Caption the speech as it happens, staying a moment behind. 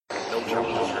No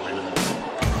challenges remaining.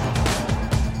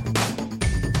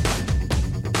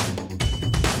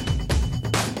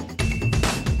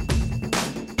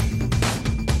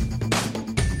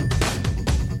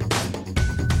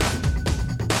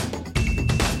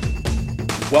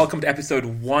 Welcome to episode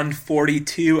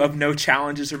 142 of No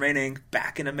Challenges Remaining,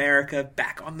 back in America,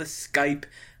 back on the Skype.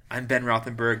 I'm Ben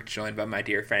Rothenberg, joined by my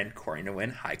dear friend Courtney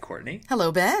Nguyen. Hi, Courtney.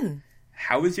 Hello, Ben.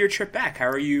 How was your trip back? How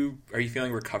are you? Are you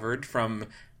feeling recovered from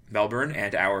Melbourne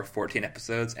and our 14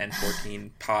 episodes and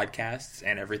 14 podcasts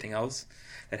and everything else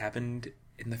that happened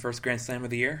in the first Grand Slam of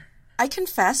the year? I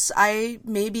confess, I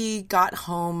maybe got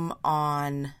home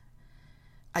on,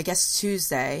 I guess,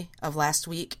 Tuesday of last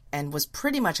week and was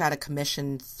pretty much out of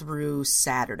commission through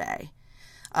Saturday.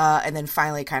 And then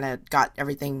finally kind of got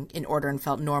everything in order and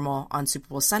felt normal on Super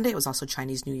Bowl Sunday. It was also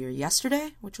Chinese New Year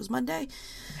yesterday, which was Monday.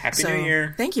 Happy New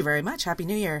Year. Thank you very much. Happy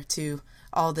New Year to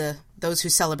all those who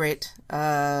celebrate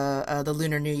the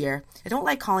Lunar New Year. I don't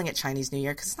like calling it Chinese New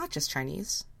Year because it's not just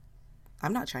Chinese.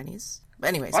 I'm not Chinese. But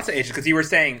anyways. Lots of Asian, because you were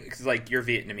saying, because like you're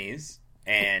Vietnamese.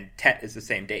 And Tet is the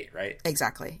same date, right?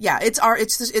 Exactly. Yeah, it's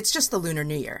just the Lunar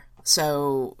New Year.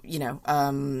 So, year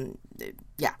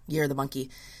of the monkey.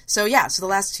 So the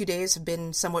last 2 days have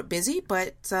been somewhat busy,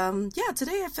 but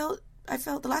today I felt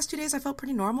the last 2 days I felt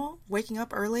pretty normal, waking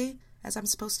up early as I'm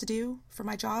supposed to do for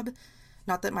my job.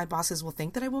 Not that my bosses will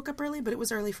think that I woke up early, but it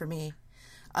was early for me.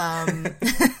 I'm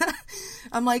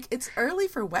like, it's early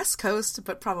for West Coast,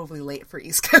 but probably late for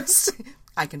East Coast.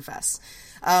 I confess.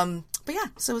 So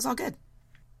it was all good.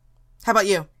 How about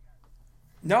you?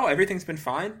 No, everything's been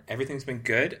fine. Everything's been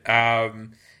good. I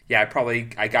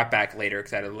got back later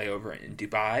because I had a layover in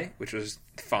Dubai, which was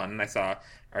fun. I saw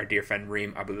our dear friend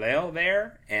Reem Abulail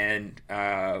there, and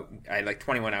I had like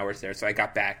 21 hours there, so I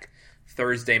got back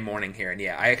Thursday morning here. And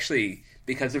I actually,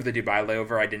 because of the Dubai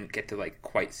layover, I didn't get to like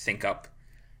quite sync up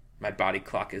my body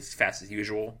clock as fast as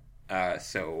usual.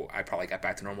 So I probably got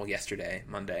back to normal yesterday,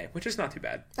 Monday, which is not too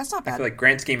bad. That's not bad. I feel like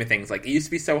grand scheme of things, like it used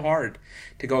to be so hard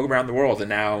to go around the world, and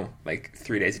now like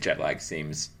 3 days of jet lag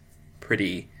seems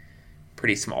pretty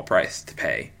small price to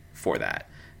pay for that.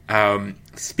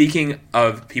 Speaking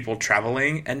of people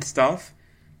traveling and stuff,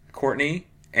 Courtney,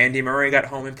 Andy Murray got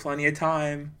home in plenty of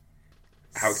time.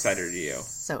 How excited are you?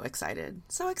 So excited.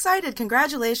 So excited.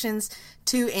 Congratulations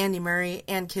to Andy Murray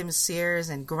and Kim Sears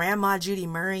and Grandma Judy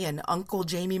Murray and Uncle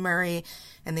Jamie Murray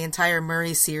and the entire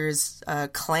Murray Sears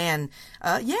clan.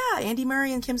 Andy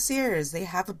Murray and Kim Sears, they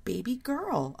have a baby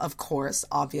girl, of course,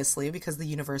 obviously, because the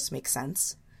universe makes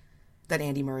sense that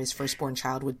Andy Murray's firstborn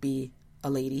child would be a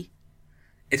lady.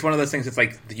 It's one of those things that's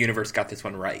like the universe got this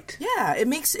one right. Yeah, it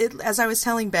makes it, as I was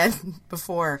telling Ben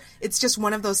before, it's just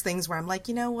one of those things where I'm like,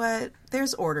 you know what?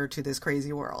 There's order to this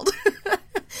crazy world.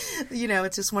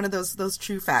 It's just one of those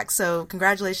true facts. So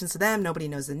congratulations to them. Nobody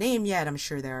knows the name yet. I'm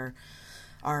sure there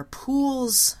are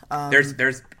pools.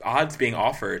 There's odds being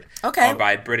offered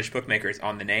by British bookmakers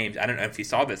on the names. I don't know if you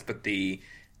saw this, but the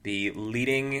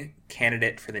leading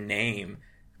candidate for the name,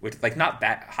 which like not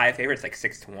that high a favorite, it's like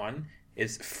 6-1,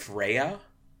 is Freya.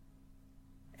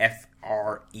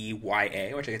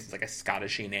 Freya, which I guess is like a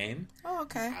Scottish-y name. Oh,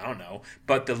 okay. I don't know.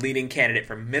 But the leading candidate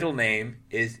for middle name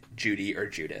is Judy or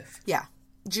Judith. Yeah.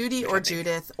 Judy or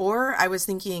Judith. Or I was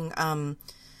thinking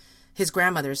his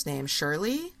grandmother's name,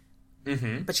 Shirley.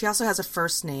 Mm-hmm. But she also has a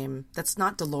first name that's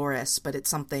not Dolores, but it's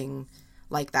something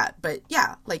like that. But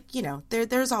yeah,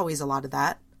 there's always a lot of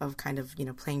that, of kind of,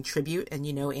 paying tribute. And,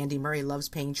 Andy Murray loves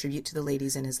paying tribute to the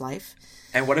ladies in his life.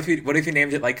 And what if he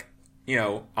named it like,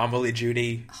 Amelie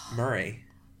Judy Murray?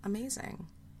 Amazing.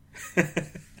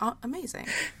 Amazing.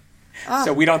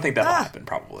 So we don't think that'll happen,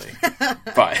 probably.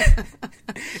 But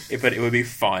it would be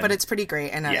fun. But it's pretty great.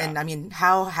 And I mean,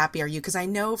 how happy are you? Because I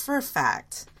know for a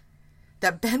fact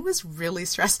that Ben was really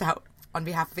stressed out on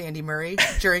behalf of Andy Murray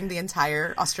during the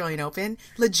entire Australian Open.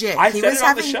 Legit. I said it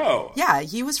on the show. Yeah,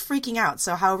 he was freaking out.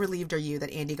 So how relieved are you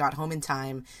that Andy got home in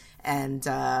time and,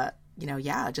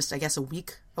 just I guess a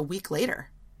week later?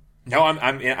 No,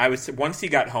 I was, once he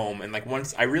got home, and like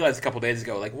once I realized a couple days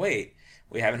ago, like, wait,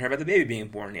 we haven't heard about the baby being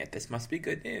born yet. This must be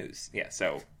good news. Yeah,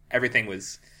 so everything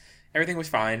was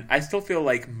fine. I still feel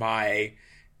like my,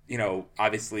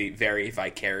 obviously very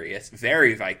vicarious,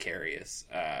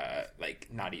 like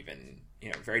not even,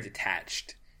 very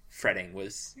detached fretting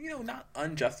was, not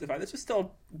unjustified. This was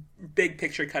still big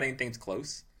picture cutting things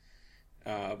close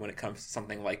when it comes to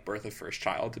something like birth of first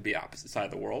child, to be opposite side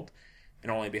of the world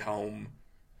and only be home,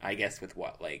 I guess, with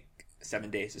 7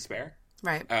 days to spare.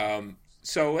 Right.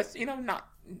 So it's,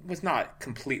 was not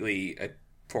completely a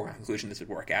foregone conclusion this would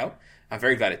work out. I'm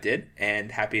very glad it did,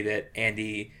 and happy that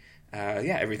Andy,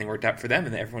 everything worked out for them,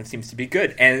 and that everyone seems to be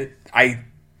good. And I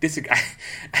disagree.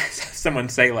 Someone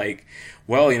say like,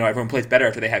 well, everyone plays better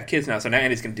after they have kids now, so now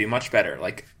Andy's going to do much better.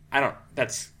 Like,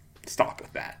 stop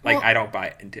with that. Like, I don't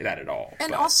buy into that at all.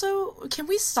 And also, can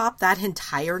we stop that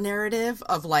entire narrative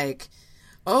of like,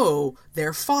 oh,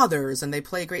 they're fathers and they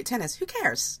play great tennis? Who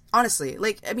cares? Honestly,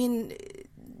 like, I mean,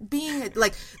 being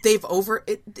like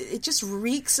it just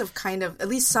reeks of kind of, at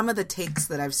least some of the takes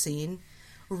that I've seen,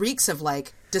 reeks of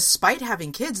like, despite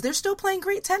having kids, they're still playing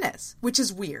great tennis, which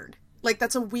is weird. Like,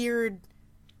 that's a weird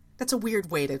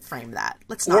way to frame that.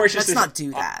 Let's not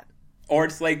do that. Or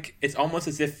it's like, it's almost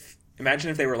as if, imagine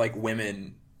if they were like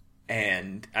women,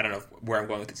 and I don't know where I'm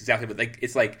going with this exactly, but like,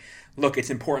 it's like, look, it's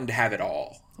important to have it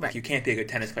all. Like, right. You can't be a good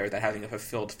tennis player without having a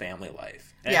fulfilled family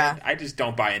life. And yeah. I just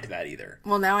don't buy into that either.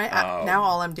 Well, now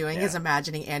all I'm doing is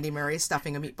imagining Andy Murray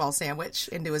stuffing a meatball sandwich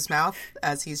into his mouth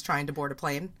as he's trying to board a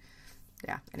plane.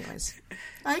 Yeah, anyways.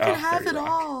 I can have it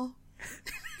all.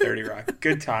 30 Rock.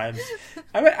 Good times.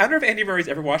 I wonder if Andy Murray's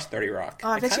ever watched 30 Rock. Oh,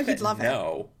 I bet you he'd love it.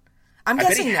 No. I'm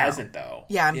guessing bet he hasn't, though.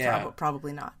 Yeah,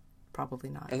 probably not. Probably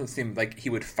not. Doesn't seem like he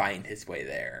would find his way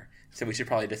there. So we should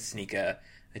probably just sneak a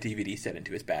DVD set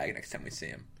into his bag next time we see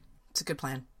him. It's a good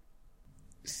plan.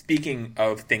 Speaking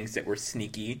of things that were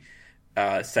sneaky,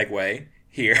 segue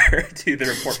here to the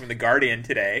report from The Guardian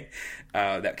today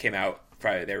that came out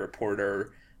by their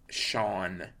reporter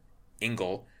Sean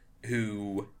Ingle,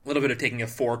 who, a little bit of taking a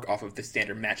fork off of the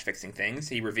standard match-fixing things,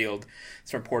 he revealed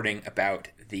some reporting about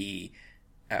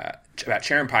about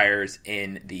chair umpires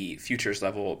in the futures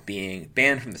level being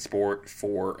banned from the sport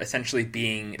for essentially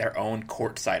being their own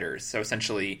court-siders. So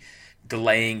essentially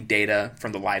delaying data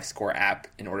from the Live Score app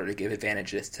in order to give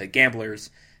advantages to gamblers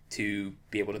to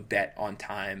be able to bet on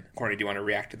time. Courtney, do you want to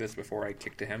react to this before I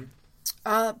kick to him?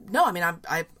 No, I mean,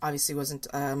 I obviously wasn't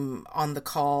on the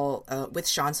call with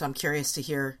Sean, so I'm curious to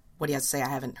hear what he has to say. I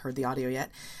haven't heard the audio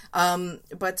yet.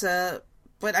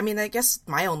 But I mean, I guess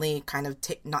my only kind of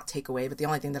not takeaway, but the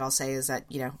only thing that I'll say is that,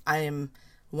 I am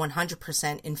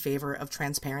 100% in favor of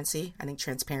transparency. I think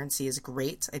transparency is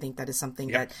great. I think that is something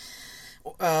that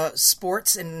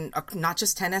sports, and not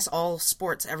just tennis, all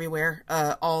sports everywhere,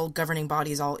 all governing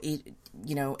bodies,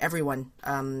 everyone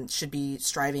should be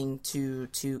striving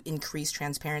to increase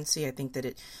transparency. I think that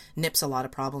it nips a lot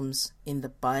of problems in the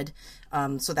bud.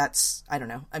 So that's, I don't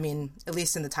know. I mean, at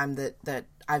least in the time that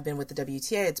I've been with the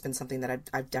WTA, it's been something that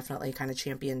I've definitely kind of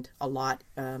championed a lot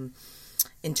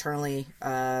internally.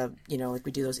 Like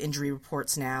we do those injury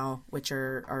reports now, which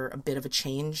are a bit of a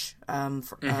change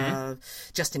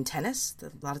just in tennis.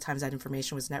 A lot of times that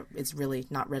information is really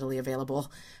not readily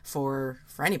available for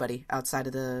anybody outside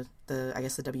of the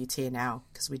WTA now,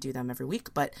 because we do them every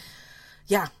week. But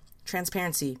yeah,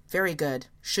 transparency, very good,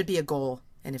 should be a goal.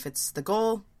 And if it's the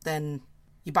goal, then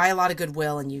you buy a lot of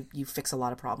goodwill and you fix a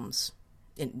lot of problems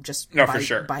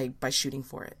by shooting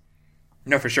for it.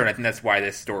 No, for sure. And I think that's why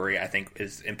this story, I think,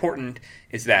 is important,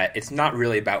 is that it's not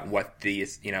really about what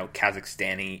these,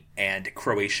 Kazakhstani and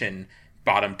Croatian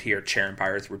bottom-tier chair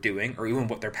umpires were doing, or even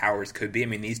what their powers could be. I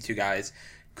mean, these two guys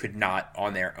could not,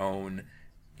 on their own,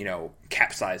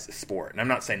 capsize the sport. And I'm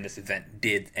not saying this event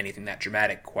did anything that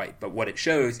dramatic quite, but what it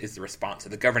shows is the response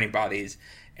of the governing bodies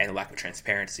and the lack of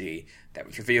transparency that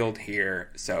was revealed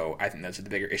here. So I think those are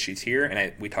the bigger issues here, and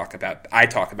I talk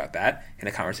about that in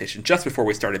a conversation just before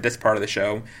we started this part of the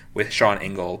show with Sean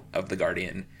Ingle of The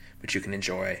Guardian, which you can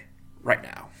enjoy right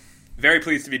now. Very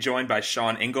pleased to be joined by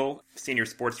Sean Ingle, senior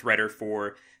sports writer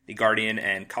for The Guardian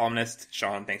and columnist.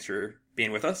 Sean, thanks for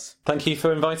being with us. Thank you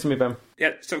for inviting me, Ben.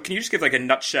 Yeah, so can you just give like a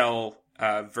nutshell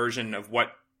version of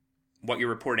what you're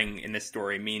reporting in this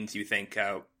story means, you think,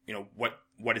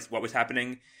 what was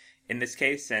happening in this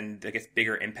case, and I guess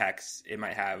bigger impacts it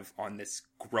might have on this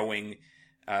growing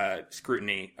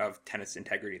scrutiny of tennis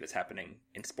integrity that's happening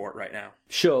in sport right now?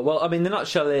 Sure. Well, I mean, the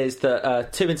nutshell is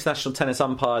that 2 international tennis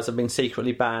umpires have been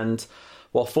secretly banned,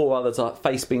 while 4 others are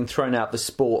face being thrown out of the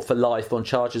sport for life on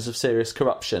charges of serious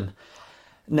corruption.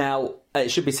 Now, it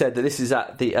should be said that this is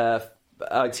at the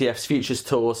ITF's Futures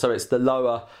Tour, so it's the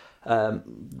lower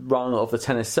rung of the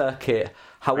tennis circuit.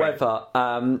 However,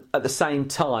 at the same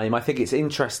time, I think it's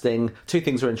interesting. 2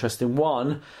 things are interesting.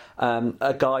 One,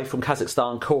 a guy from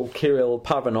Kazakhstan called Kirill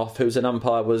Parvanov, who's an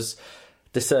umpire, was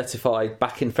decertified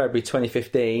back in February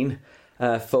 2015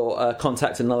 for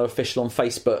contacting another official on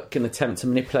Facebook in an attempt to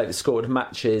manipulate the score of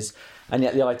matches. And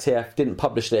yet the ITF didn't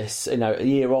publish this. A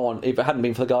year on, if it hadn't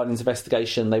been for the Guardian's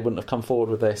investigation, they wouldn't have come forward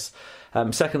with this.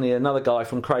 Secondly, another guy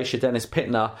from Croatia, Denis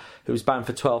Pitner, who was banned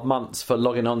for 12 months for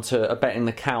logging onto a betting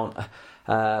account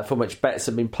from which bets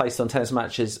had been placed on tennis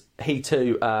matches. He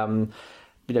too,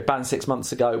 banned 6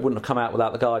 months ago, it wouldn't have come out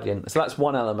without The Guardian. So that's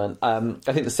one element. I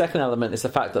think the second element is the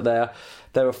fact that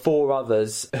there are 4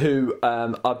 others who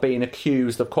are being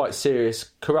accused of quite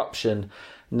serious corruption.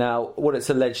 Now, what it's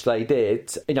alleged they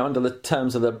did, under the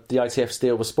terms of the ITF's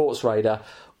deal with Sportradar,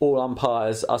 all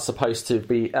umpires are supposed to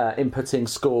be inputting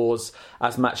scores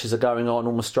as matches are going on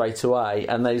almost straight away,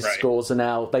 and those scores are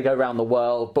now, they go around the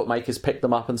world, bookmakers pick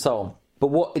them up and so on. But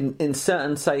what in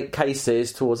certain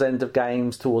cases, towards end of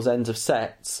games, towards end of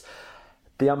sets,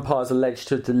 the umpires alleged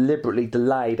to have deliberately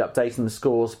delayed updating the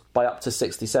scores by up to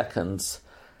 60 seconds.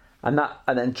 And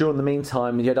then during the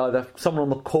meantime, you had either someone on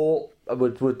the court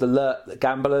would alert the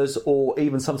gamblers, or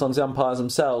even sometimes the umpires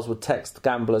themselves would text the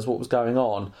gamblers what was going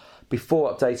on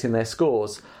before updating their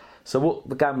scores. So what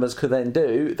the gamblers could then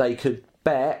do, they could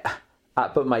bet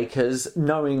at bookmakers,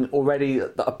 knowing already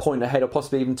a point ahead or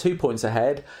possibly even 2 points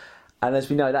ahead. And as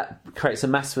we know, that creates a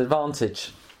massive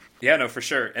advantage. Yeah, no, for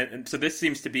sure. And so this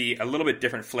seems to be a little bit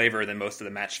different flavor than most of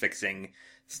the match fixing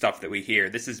stuff that we hear.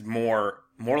 This is more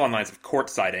along the lines of court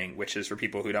siding, which is, for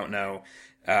people who don't know,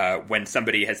 when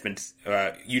somebody has been,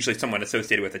 usually someone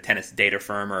associated with a tennis data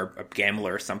firm or a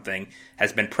gambler or something,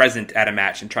 has been present at a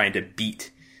match and trying to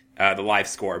beat the live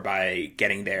score by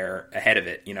getting there ahead of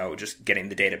it, just getting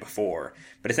the data before.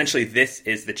 But essentially this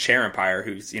is the chair umpire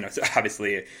who's,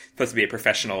 obviously supposed to be a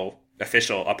professional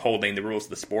official upholding the rules of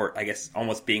the sport, I guess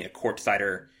almost being a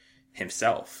courtsider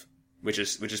himself, which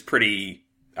is pretty,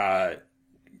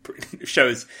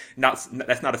 shows that's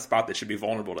not a spot that should be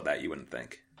vulnerable to that, you wouldn't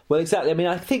think. Well, exactly.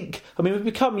 We've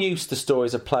become used to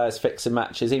stories of players fixing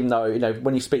matches, even though,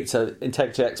 when you speak to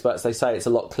integrity experts, they say it's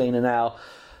a lot cleaner now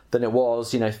than it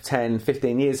was, 10,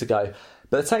 15 years ago.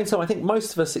 But at the same time, I think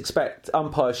most of us expect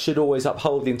umpires should always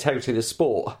uphold the integrity of the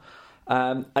sport.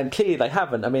 And clearly they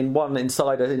haven't. One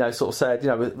insider, sort of said,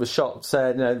 was shocked,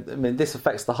 said, this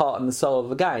affects the heart and the soul of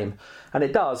the game. And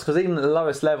it does, because even at the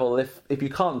lowest level, if you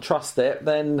can't trust it,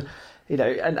 then,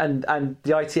 and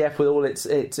the ITF with all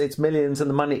its millions and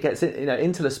the money it gets,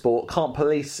 into the sport, can't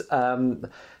police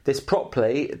this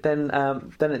properly, then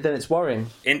it's worrying.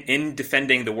 In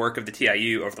defending the work of the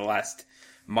TIU over the last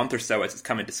month or so as it's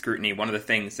come into scrutiny, one of the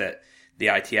things that the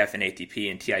ITF and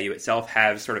ATP and TIU itself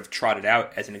have sort of trotted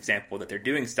out as an example that they're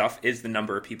doing stuff is the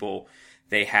number of people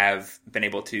they have been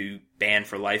able to ban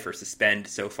for life or suspend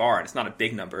so far. And it's not a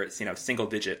big number. It's,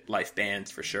 single-digit life bans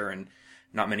for sure, and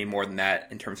not many more than that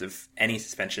in terms of any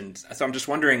suspensions. So I'm just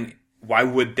wondering, why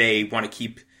would they want to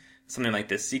keep something like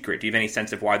this secret? Do you have any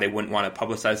sense of why they wouldn't want to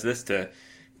publicize this to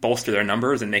bolster their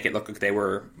numbers and make it look like they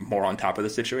were more on top of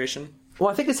the situation? Well,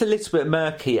 I think it's a little bit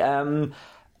murky.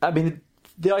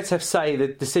 The ITF say the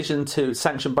decision to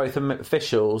sanction both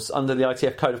officials under the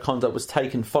ITF Code of Conduct was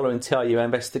taken following TIU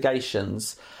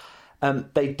investigations.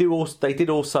 They did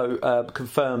also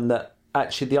confirm that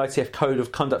actually the ITF Code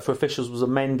of Conduct for officials was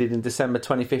amended in December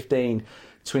 2015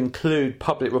 to include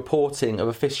public reporting of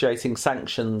officiating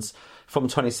sanctions from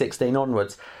 2016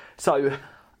 onwards. So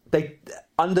they,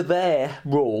 under their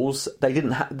rules, the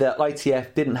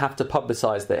ITF didn't have to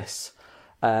publicise this.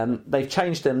 They've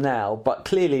changed them now, but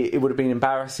clearly it would have been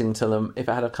embarrassing to them if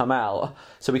it had come out.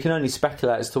 So we can only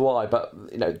speculate as to why. But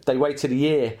they waited a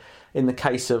year in the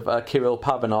case of Kirill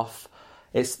Pavanov.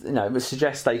 It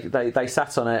suggests they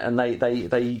sat on it and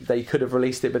they could have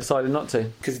released it but decided not to.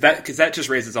 Because that just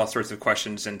raises all sorts of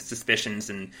questions and suspicions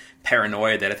and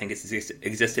paranoia that I think has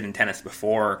existed in tennis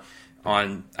before.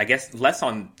 On, I guess, less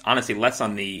on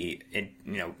the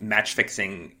match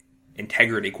fixing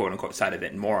integrity, quote unquote, side of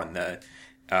it, and more on the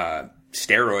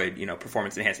steroid,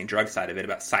 performance enhancing drug side of it,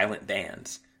 about silent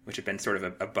bans, which have been sort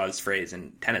of a buzz phrase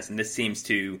in tennis. And this seems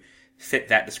to fit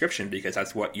that description, because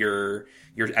that's what you're,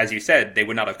 as you said, they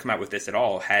would not have come out with this at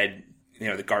all had,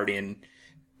 the Guardian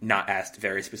not asked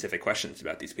very specific questions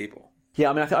about these people.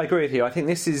 Yeah, I agree with you. I think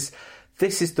this is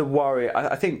the worry.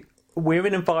 I think we're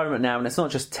in an environment now, and it's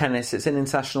not just tennis, it's in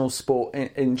international sport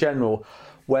in general,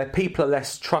 where people are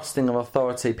less trusting of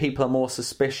authority, people are more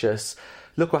suspicious.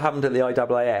 Look what happened at the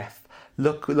IAAF.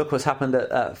 Look what's happened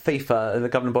at FIFA, the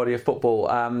governing body of football.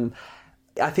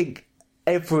 I think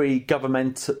every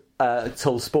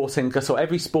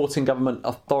every sporting government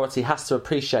authority has to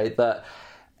appreciate that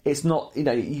it's not,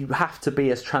 you have to be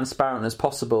as transparent as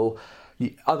possible.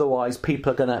 Otherwise,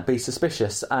 people are going to be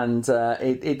suspicious, and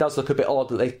it does look a bit odd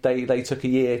that they took a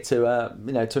year to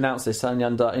announce this, only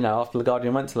after the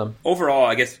Guardian went to them. Overall,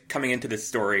 I guess coming into this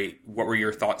story, what were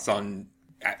your thoughts on?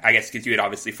 I guess because you had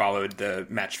obviously followed the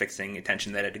match fixing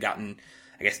attention that it had gotten,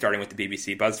 I guess starting with the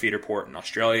BBC BuzzFeed report in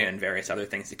Australia and various other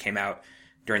things that came out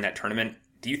during that tournament.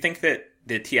 Do you think that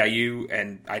the TIU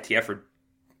and ITF are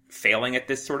failing at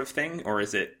this sort of thing, or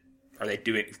are they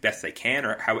doing as best they can,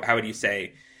 or how would you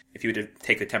say if you were to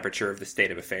take the temperature of the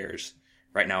state of affairs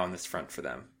right now on this front for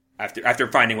them after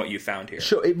finding what you found here?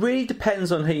 Sure, it really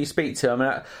depends on who you speak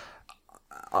to.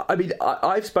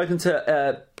 I've spoken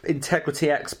to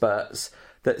integrity experts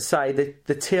that say that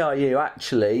the TRU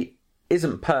actually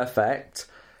isn't perfect,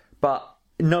 but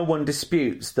no one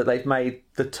disputes that they've made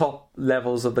the top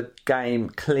levels of the game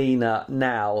cleaner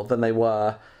now than they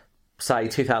were, say,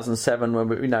 2007 when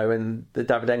when the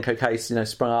Davydenko case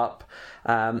sprung up,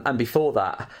 and before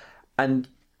that. And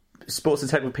sports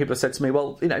integrity people have said to me,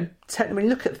 well, when you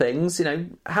look at things,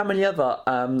 how many other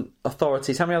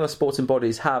authorities, how many other sporting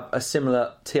bodies have a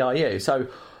similar TRU? So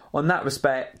on that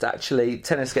respect, actually,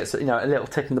 tennis gets a little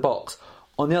tick in the box.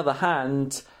 On the other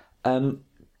hand,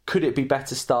 could it be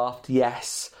better staffed?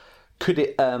 Yes. Could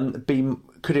it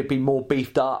be more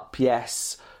beefed up?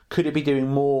 Yes. Could it be doing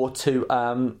more to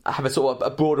have a sort of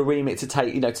a broader remit to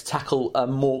tackle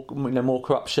more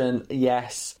corruption?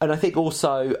 Yes. And I think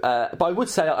also, but I would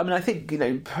say, I think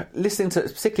listening to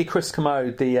particularly Chris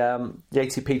Commode, the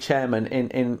ATP chairman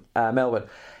in Melbourne,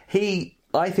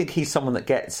 I think he's someone that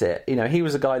gets it. He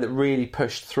was a guy that really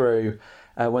pushed through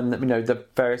when the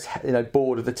various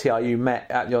board of the TRU met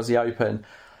at the Aussie Open.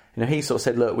 He sort of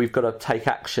said, look, we've got to take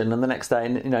action. And the next day,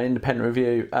 independent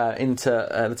review into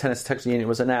the Tennis Integrity Unit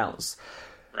was announced.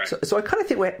 Right. So I kind of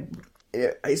think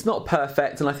it's not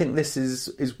perfect, and I think this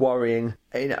is worrying.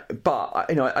 But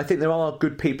I think there are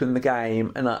good people in the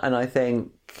game, and I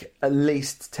think at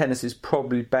least tennis is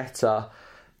probably better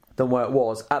than where it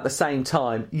was. At the same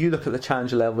time, you look at the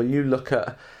challenger level, you look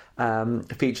at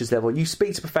features level, you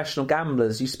speak to professional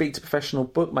gamblers, you speak to professional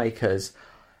bookmakers.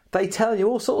 They tell you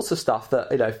all sorts of stuff that,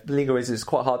 for legal reasons, it's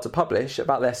quite hard to publish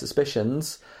about their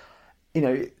suspicions.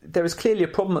 There is clearly a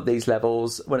problem at these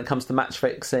levels when it comes to match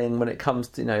fixing, when it comes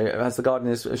to, as the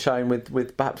Guardian is showing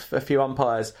with perhaps a few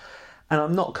umpires. And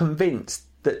I'm not convinced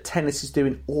that tennis is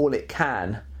doing all it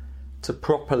can to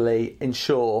properly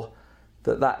ensure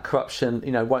that corruption,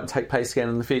 won't take place again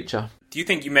in the future. Do you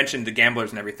think, you mentioned the gamblers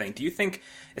and everything, do you think,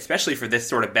 especially for this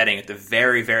sort of betting at the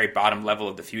very, very bottom level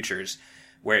of the futures,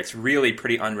 where it's really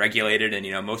pretty unregulated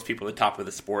and, most people at the top of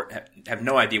the sport have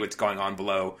no idea what's going on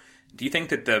below, do you think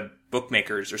that the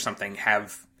bookmakers or something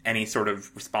have any sort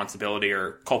of responsibility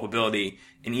or culpability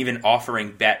in even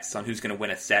offering bets on who's going to win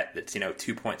a set that's,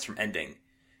 2 points from ending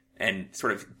and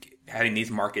sort of having these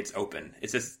markets open?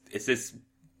 Is this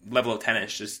level of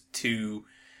tennis just too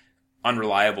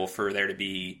unreliable for there to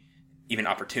be even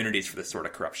opportunities for this sort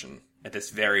of corruption at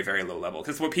this very, very low level?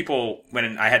 Because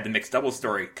when I had the mixed doubles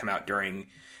story come out during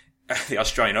the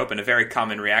Australian Open, a very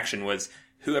common reaction was,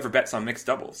 whoever bets on mixed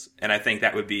doubles? And I think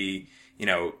that would be,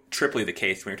 triply the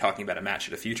case when you're talking about a match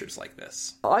at a futures like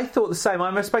this. I thought the same.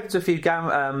 I've spoken to a few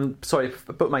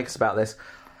bookmakers about this,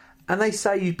 and they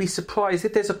say you'd be surprised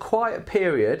if there's a quiet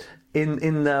period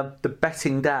in the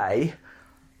betting day,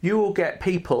 you will get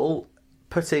people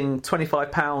putting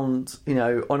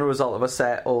 £25, on a result of a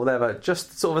set or whatever,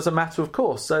 just sort of as a matter of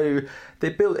course. So they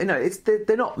build,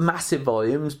 they're not massive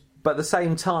volumes, but at the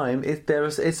same time,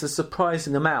 it's a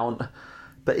surprising amount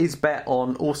that is bet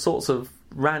on all sorts of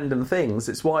random things.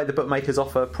 It's why the bookmakers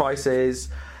offer prices,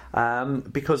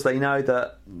 because they know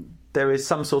that there is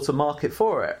some sort of market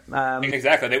for it.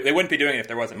 Exactly. They wouldn't be doing it if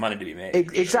there wasn't money to be made.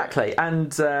 Exactly. Sure.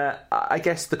 And I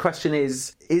guess the question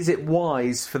is it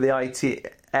wise for the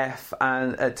ITF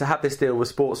and to have this deal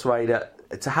with Sportradar,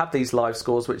 to have these live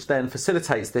scores, which then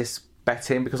facilitates this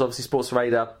betting, because obviously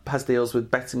Sportradar has deals with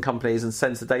betting companies and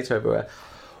sends the data everywhere?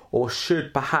 Or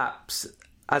should perhaps,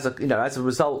 as a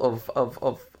result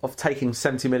of taking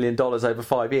 $70 million over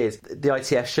 5 years, the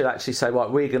ITF should actually say, right,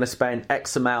 we're going to spend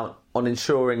X amount on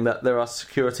ensuring that there are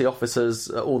security officers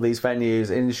at all these venues,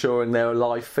 ensuring there are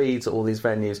live feeds at all these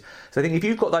venues. So I think if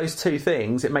you've got those two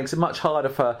things, it makes it much harder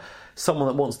for someone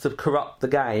that wants to corrupt the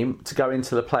game to go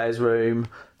into the players' room,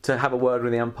 to have a word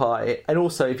with the umpire. And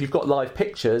also, if you've got live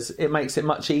pictures, it makes it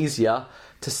much easier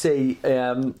to see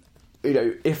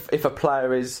if a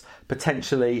player is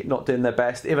potentially not doing their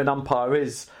best, if an umpire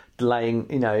is delaying,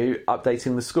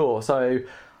 updating the score.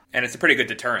 And it's a pretty good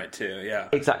deterrent too, yeah.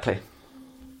 Exactly.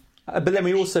 But then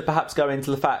we also perhaps go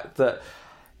into the fact that,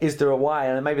 is there a way,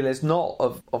 and maybe there's not,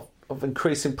 of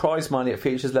increasing prize money at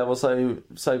futures level,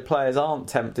 so players aren't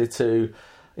tempted to,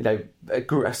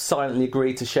 silently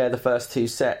agree to share the first two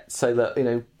sets, so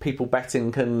that people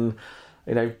betting can,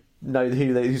 know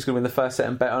who's going to win the first set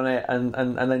and bet on it, and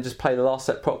then just play the last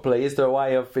set properly. Is there a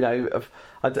way of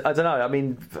I don't know. I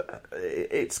mean,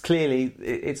 it's clearly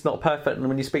it's not perfect, and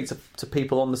when you speak to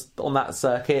people on that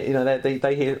circuit,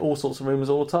 they hear all sorts of rumours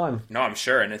all the time. No, I'm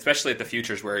sure, and especially at the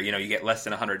futures where you get less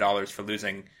than $100 for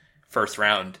losing first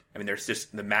round. I mean, there's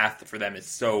just the math for them is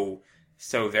so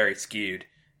very skewed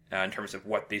in terms of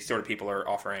what these sort of people are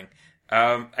offering.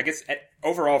 I guess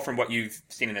overall, from what you've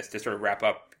seen in this, to sort of wrap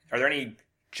up, are there any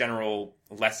general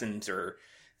lessons or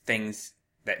things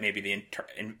that maybe the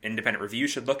independent review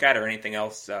should look at, or anything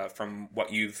else from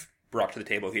what you've brought to the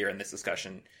table here in this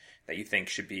discussion that you think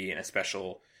should be in a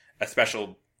special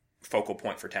focal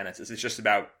point for tennis? Is it just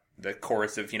about the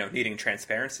chorus of, needing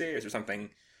transparency, or is there something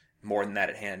more than that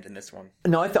at hand in this one?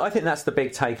 No, I think that's the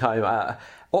big take home.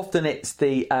 Often it's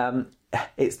the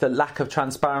lack of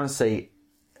transparency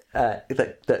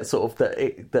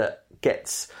that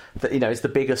gets that, it's the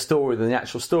bigger story than the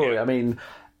actual story. Yeah. I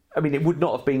mean, it would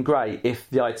not have been great if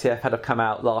the ITF had come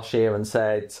out last year and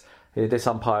said, this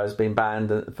umpire has been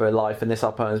banned for life and this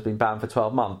umpire has been banned for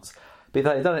 12 months. But if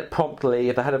they had done it promptly,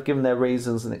 if they had given their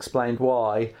reasons and explained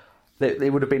why,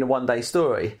 it would have been a one-day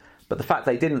story. But the fact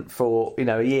they didn't for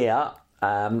a year,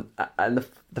 and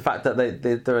the fact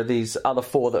that there are these other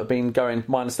four that have been going,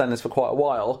 my understanding is, for quite a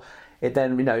while, it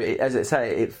then, as it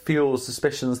say, it fuels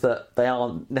suspicions that they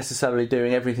aren't necessarily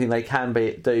doing everything they can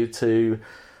do to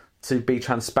be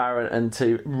transparent and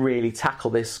to really tackle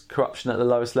this corruption at the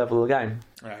lowest level of the game.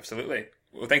 Absolutely.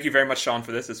 Well, thank you very much, Sean,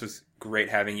 for this. This was great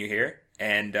having you here,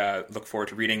 and look forward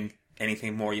to reading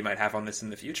anything more you might have on this in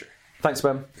the future. Thanks,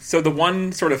 Ben. So the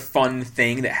one sort of fun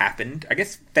thing that happened, I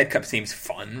guess Fed Cup seems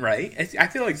fun, right? I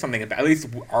feel like something about, at least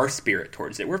our spirit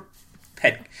towards it. We're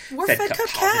Fed Cup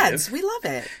cats. We love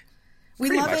it. We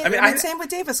Pretty love much. it. I mean, same with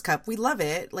Davis Cup. We love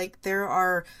it. Like, there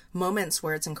are moments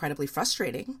where it's incredibly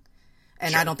frustrating.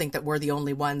 And Sure. I don't think that we're the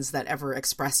only ones that ever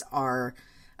express our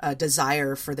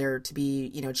desire for there to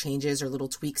be, changes or little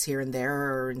tweaks here and there,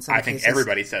 or in some cases. I think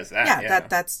everybody says that. Yeah.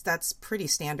 That's pretty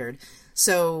standard.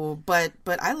 So, but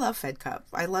I love Fed Cup.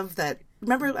 I love that.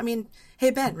 Remember,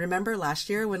 hey Ben, remember last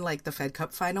year when the Fed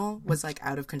Cup final was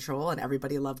out of control and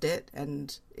everybody loved it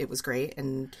and it was great,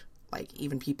 and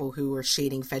even people who were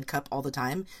shading Fed Cup all the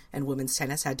time and women's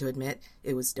tennis had to admit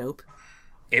it was dope.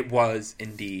 It was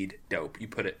indeed dope. You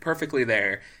put it perfectly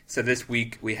there. So this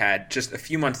week we had, just a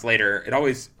few months later, it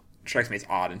always strikes me as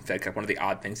odd in Fed Cup. One of the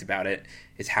odd things about it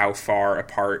is how far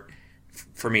apart,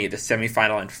 for me, the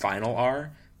semifinal and final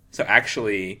are. So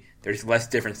actually, there's less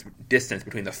distance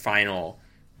between the final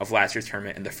of last year's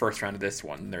tournament and the first round of this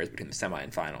one than there is between the semi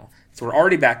and final. So we're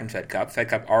already back in Fed Cup. Fed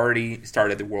Cup already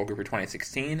started the World Group for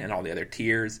 2016, and all the other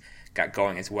tiers got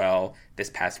going as well this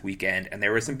past weekend. And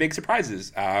there were some big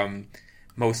surprises.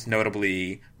 Most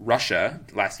notably, Russia,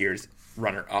 last year's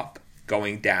runner-up,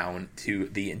 going down to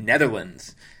the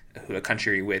Netherlands, a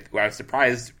country with, who I was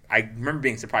surprised. I remember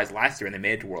being surprised last year when they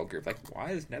made it to World Group.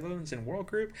 Why is Netherlands in World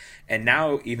Group? And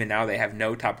even now, they have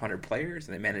no top 100 players,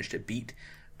 and they managed to beat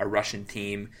a Russian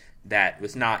team that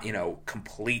was not,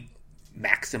 complete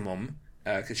maximum,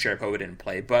 because Sharapova didn't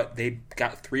play, but they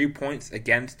got 3 points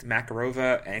against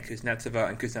Makarova and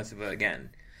Kuznetsova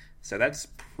again. So that's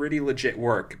pretty legit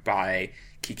work by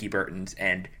Kiki Bertens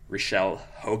and Rochelle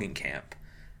Hogenkamp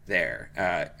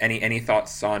there. Any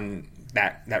thoughts on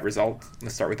that result?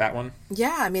 Let's start with that one.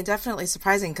 Yeah, definitely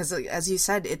surprising because, as you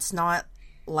said, it's not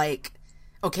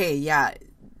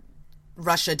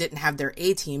Russia didn't have their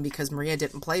A team because Maria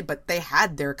didn't play, but they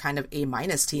had their kind of A-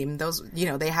 team. Those,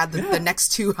 they had the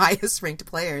next two highest ranked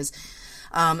players,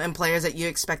 and players that you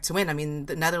expect to win.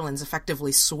 The Netherlands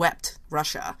effectively swept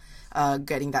Russia,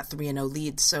 getting that 3-0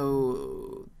 lead.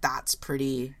 So that's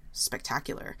pretty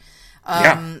spectacular.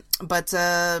 But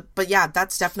yeah,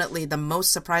 that's definitely the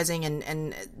most surprising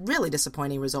and really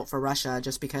disappointing result for Russia,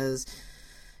 just because,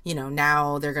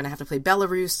 now they're going to have to play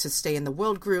Belarus to stay in the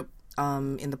World Group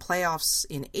in the playoffs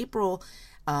in April,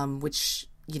 which,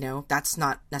 that's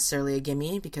not necessarily a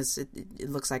gimme because it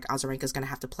looks like Azarenka is going to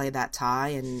have to play that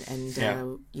tie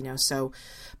so,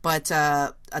 but,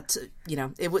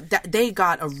 they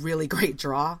got a really great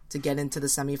draw to get into the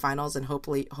semifinals and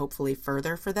hopefully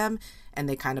further for them. And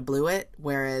they kind of blew it.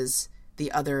 Whereas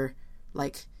the other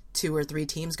 2 or 3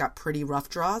 teams got pretty rough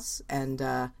draws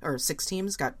or 6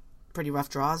 teams got pretty rough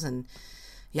draws. And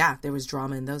yeah, there was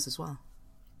drama in those as well.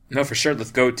 No, for sure.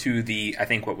 Let's go to I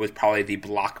think what was probably the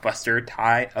blockbuster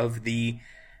tie of the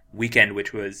weekend,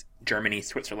 which was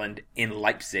Germany-Switzerland in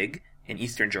Leipzig in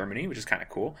Eastern Germany, which is kind of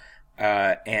cool.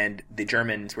 And the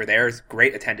Germans were there.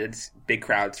 Great attendance, big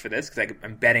crowds for this, because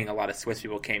I'm betting a lot of Swiss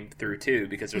people came through too,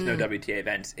 because there's no WTA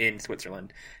events in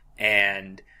Switzerland.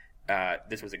 And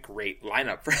this was a great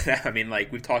lineup for them.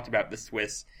 We've talked about the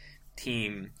Swiss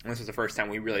team, and this was the first time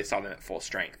we really saw them at full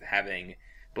strength, having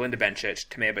Belinda Bencic,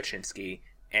 Timea Baczynski,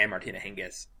 and Martina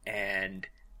Hingis. And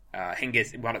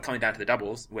Hingis wound up coming down to the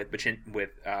doubles with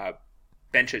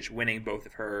Bencic winning both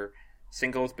of her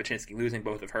singles, Baczynski losing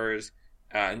both of hers,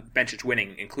 Bencic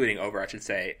winning, including over, I should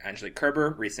say, Angelique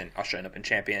Kerber, recent Australian Open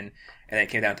champion, and then it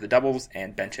came down to the doubles,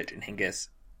 and Bencic and Hingis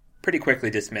pretty quickly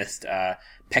dismissed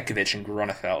Petkovic and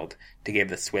Grunefeld to give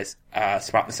the Swiss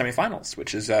spot in the semifinals,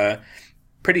 which is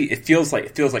it feels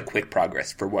like quick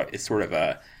progress for what is sort of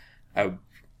a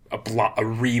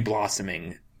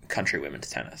re-blossoming country women's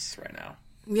tennis right now.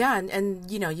 Yeah, and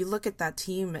you know, you look at that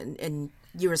team, and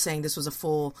you were saying this was a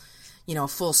full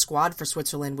squad for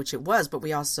Switzerland, which it was, but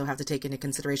we also have to take into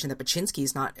consideration that Baczynski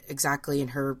is not exactly in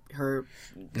her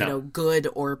good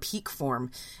or peak form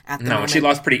at the moment. No, she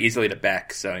lost pretty easily to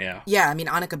Beck, so yeah. Yeah, I mean,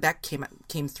 Annika Beck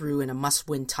came through in a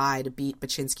must-win tie to beat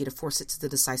Baczynski to force it to the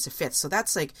decisive fifth. So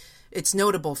that's it's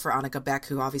notable for Annika Beck,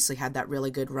 who obviously had that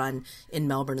really good run in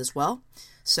Melbourne as well.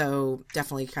 So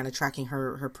definitely kind of tracking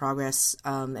her progress,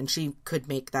 and she could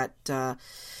make that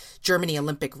Germany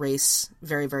Olympic race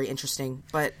very, very interesting.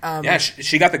 But yeah,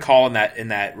 she got the call in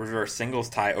that reverse singles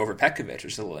tie over Petkovic, which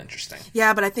is a little interesting.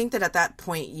 Yeah, but I think that at that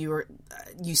point you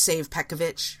save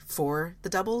Petkovic for the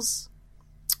doubles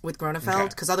with Grunefeld,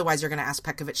 because otherwise you're going to ask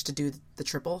Petkovic to do the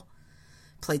triple,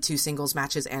 play 2 singles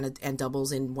matches and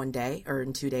doubles in one day or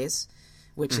in 2 days,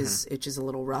 which is a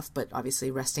little rough. But obviously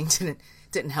resting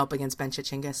didn't help against Bencic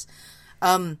Hingis.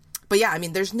 But yeah, I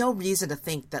mean, there's no reason to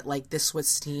think that this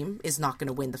Swiss team is not going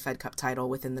to win the Fed Cup title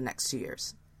within the next 2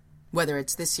 years, whether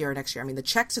it's this year or next year. I mean, the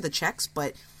Czechs are the Czechs,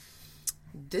 but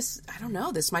I don't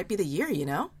know. This might be the year, you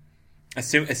know.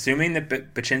 Assuming that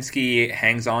Baczynski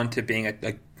hangs on to being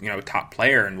a top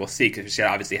player, and we'll see, because she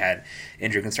obviously had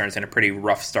injury concerns and a pretty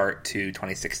rough start to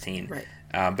 2016. Right.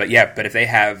 But if they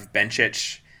have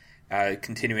Bencic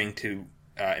continuing to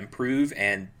improve,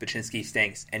 and Baczynski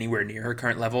staying anywhere near her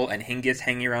current level, and Hingis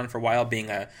hanging around for a while, being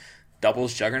a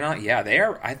doubles juggernaut, they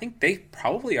are. I think they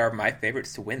probably are my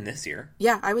favorites to win this year.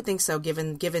 Yeah, I would think so.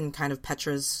 Given kind of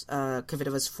Petra's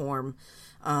Kvitova's form,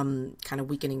 kind of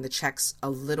weakening the Czechs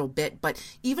a little bit, but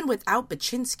even without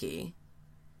Baczynski,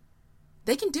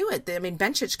 they can do it. I mean,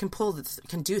 Bencic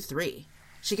can do 3.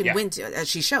 She can win. As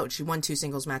she showed, she won 2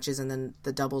 singles matches and then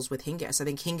the doubles with Hingis. I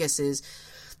think Hingis is,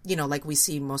 like we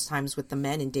see most times with the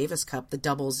men in Davis Cup, the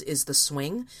doubles is the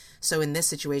swing. So in this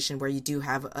situation where you do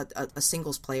have a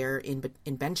singles player in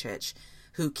Bencic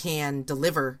who can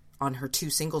deliver on her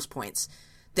 2 singles points,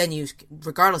 then you,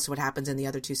 regardless of what happens in the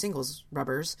other 2 singles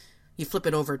rubbers, you flip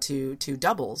it over to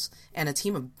doubles, and a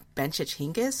team of Bencic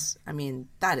Hingis, I mean,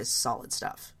 that is solid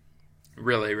stuff.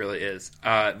 Really, really is.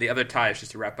 The other ties,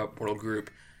 just to wrap up World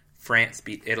Group, France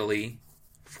beat Italy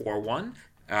 4-1.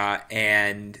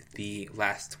 And the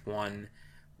last one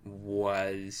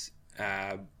was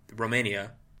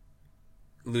Romania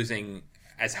losing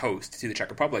as host to the Czech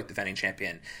Republic, defending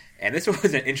champion. And this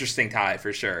was an interesting tie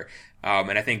for sure.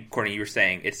 And I think, Courtney, you were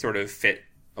saying it sort of fit,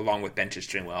 along with Bencic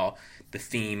doing well, the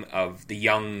theme of the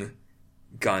young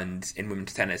guns in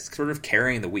women's tennis sort of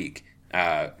carrying the week,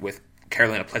 with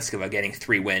Karolina Pliskova getting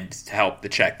 3 wins to help the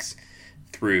Czechs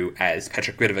through, as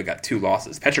Petra Kvitova got 2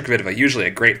 losses. Petra Kvitova, usually a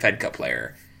great Fed Cup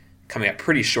player, coming up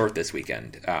pretty short this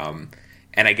weekend.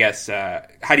 And I guess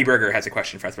Heidi Berger has a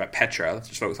question for us about Petra. Let's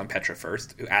just focus on Petra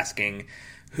first, asking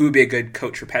who would be a good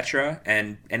coach for Petra,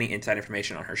 and any inside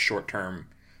information on her short-term,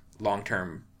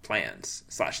 long-term plans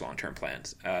 / long-term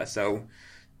plans. So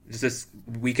does this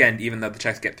weekend, even though the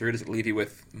Czechs get through, does it leave you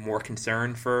with more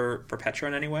concern for Petra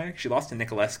in any way? She lost to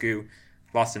Niculescu,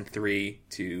 lost in 3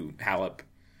 to Halep.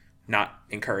 Not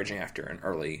encouraging after an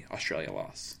early Australia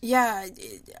loss. Yeah,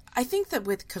 I think that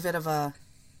with Kvitova,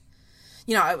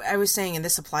 I was saying, and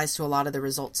this applies to a lot of the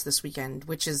results this weekend,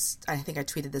 which is, I think I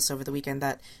tweeted this over the weekend,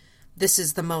 that this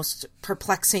is the most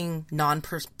perplexing,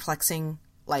 non-perplexing,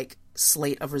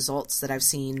 slate of results that I've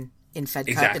seen in Fed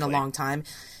Cup in a long time.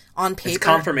 On paper, it's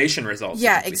confirmation results.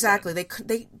 Yeah, exactly. They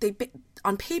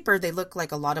on paper they look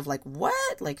like a lot of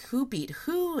what, who beat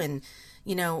who, and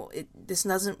this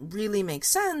doesn't really make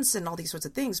sense, and all these sorts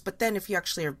of things. But then if you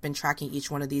actually have been tracking each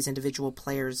one of these individual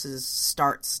players'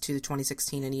 starts to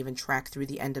 2016 and even track through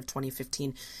the end of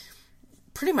 2015,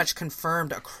 pretty much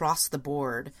confirmed across the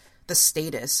board the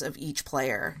status of each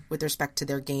player with respect to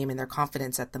their game and their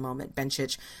confidence at the moment.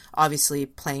 Bencic obviously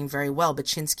playing very well.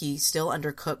 Baczynski still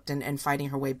undercooked and fighting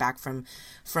her way back from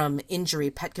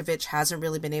injury. Petkovic hasn't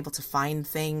really been able to find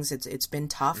things. It's been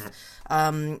tough.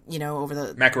 Over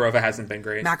the Makarova hasn't been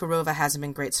great.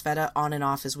 Sveta on and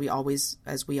off, as we always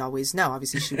know.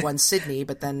 Obviously she won Sydney,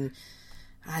 but then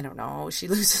I don't know, she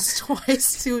loses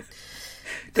twice to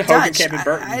the Dutch.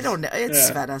 I don't know. It's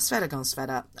Sveta. Sveta going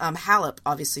Sveta. Halep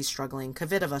obviously struggling.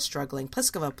 Kvitova struggling.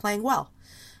 Pliskova playing well.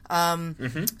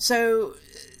 So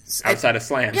outside of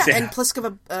slams, and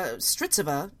Pliskova,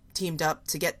 Strycova teamed up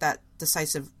to get that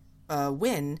decisive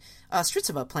win,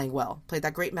 Strycova playing well. Played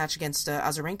that great match against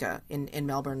Azarenka in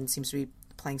Melbourne and seems to be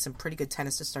playing some pretty good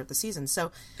tennis to start the season.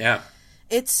 So yeah,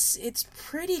 it's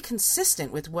pretty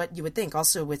consistent with what you would think.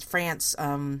 Also with France,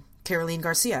 Caroline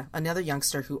Garcia, another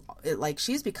youngster who,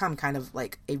 she's become kind of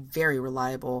like a very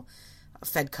reliable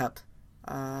Fed Cup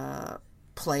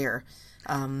player.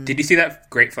 Did you see that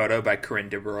great photo by Corinne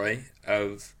de Broy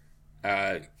of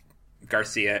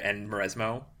Garcia and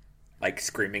Maresmo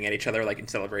screaming at each other in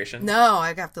celebration? No,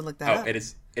 I have to look that up. It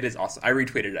is awesome. I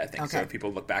retweeted it, I think. Okay. So if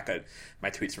people look back at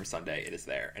my tweets from Sunday, it is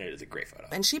there, and it is a great photo.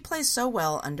 And she plays so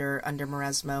well under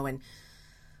Maresmo. And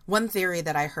one theory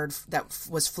that I heard that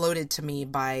was floated to me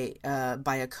by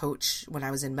a coach when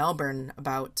I was in Melbourne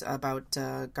about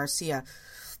Garcia,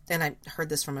 and I heard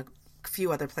this from a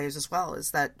few other players as well,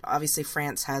 is that obviously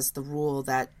France has the rule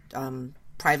that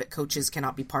private coaches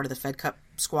cannot be part of the Fed Cup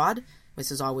squad.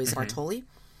 This is always Bartoli.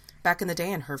 Back in the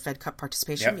day in her Fed Cup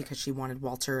participation, because she wanted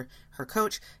Walter, her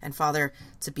coach and father,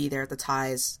 to be there at the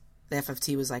ties. The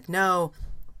FFT was like, no.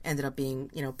 Ended up being,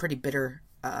 pretty bitter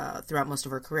throughout most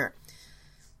of her career.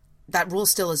 That rule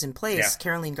still is in place. Yeah.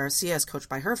 Caroline Garcia is coached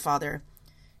by her father.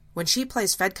 When she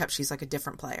plays Fed Cup, she's like a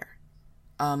different player.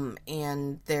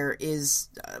 And there is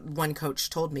one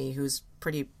coach told me who's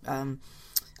pretty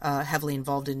heavily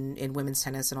involved in women's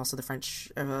tennis and also the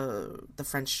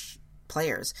French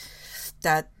players,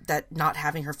 that not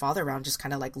having her father around just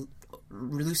kind of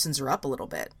loosens her up a little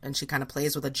bit, and she kind of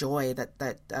plays with a joy that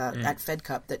at Fed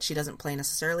Cup that she doesn't play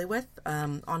necessarily with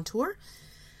on tour,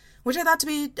 which I thought to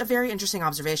be a very interesting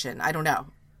observation. I don't know,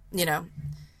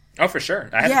 Oh, for sure.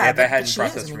 I hadn't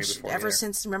processed for me before. Ever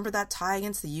since, remember that tie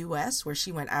against the U.S. where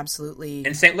she went absolutely...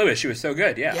 In St. Louis, she was so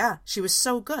good, yeah. Yeah, she was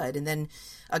so good. And then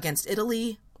against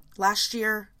Italy last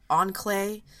year on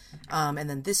clay, and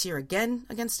then this year again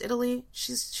against Italy,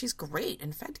 she's great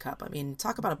in Fed Cup. I mean,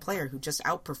 talk about a player who just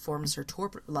outperforms her tour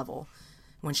level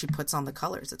when she puts on the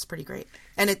colors. It's pretty great.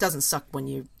 And it doesn't suck when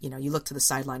you look to the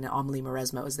sideline and Amelie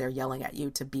Mauresmo is there yelling at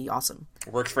you to be awesome.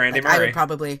 Works for Andy Murray.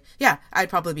 I'd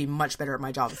probably be much better at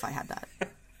my job if I had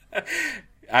that.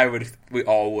 We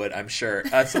all would, I'm sure.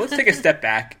 So let's take a step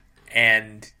back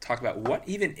and talk about what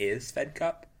even is Fed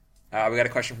Cup. We got a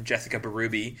question from Jessica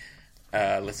Berube,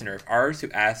 listener of ours,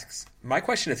 who asks, my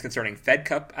question is concerning Fed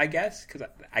Cup, I guess, because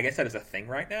I guess that is a thing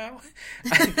right now.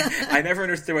 I never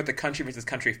understood what the country versus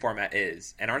country format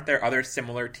is, and aren't there other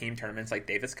similar team tournaments like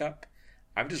Davis Cup?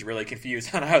 I'm just really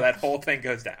confused on how that whole thing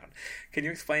goes down. Can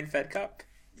you explain Fed Cup?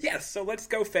 Yes, so let's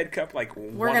go Fed Cup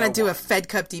We're going to do a Fed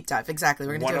Cup deep dive, exactly.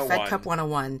 We're going to do a Fed Cup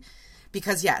 101,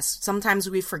 because yes, sometimes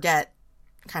we forget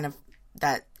kind of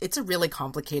that it's a really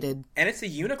complicated and it's a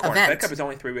unicorn event. Fed Cup is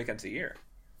only 3 weekends a year.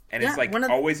 And it's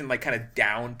always in kind of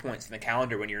down points in the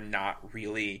calendar when you're not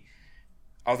really.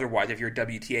 Otherwise, if you're a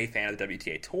WTA fan of the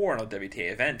WTA Tour and all the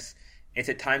WTA events, it's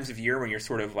at times of year when you're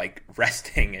sort of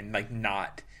resting and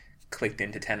not clicked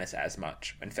into tennis as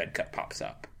much when Fed Cup pops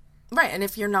up. Right, and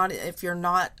if you're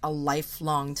not a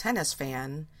lifelong tennis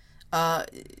fan,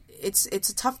 it's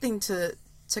a tough thing to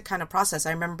kind of process.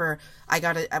 I remember I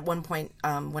got at one point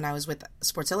when I was with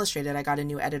Sports Illustrated, I got a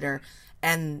new editor,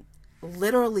 and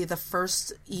literally the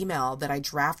first email that I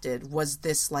drafted was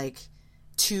this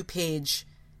 2-page,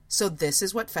 so this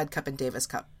is what Fed Cup and Davis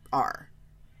Cup are.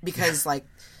 Because my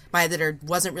editor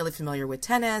wasn't really familiar with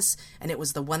tennis, and it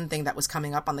was the one thing that was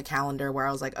coming up on the calendar where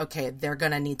I was like, okay, they're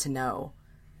going to need to know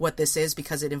what this is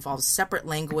because it involves separate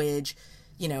language,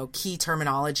 key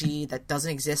terminology that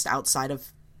doesn't exist outside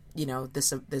of,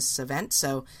 this event.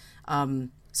 So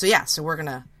we're going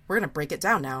to break it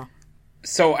down now.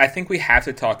 So I think we have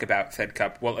to talk about Fed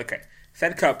Cup. Well, okay.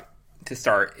 Fed Cup, to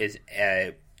start, is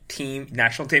a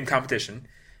national team competition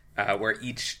where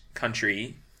each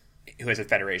country who has a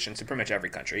federation, so pretty much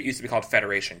every country, it used to be called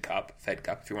Federation Cup, Fed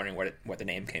Cup, if you're wondering what the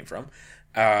name came from.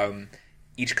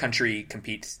 Each country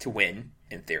competes to win,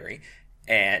 in theory,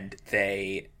 and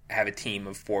they have a team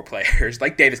of 4 players,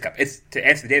 like Davis Cup. To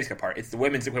answer the Davis Cup part, it's the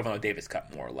women's equivalent of Davis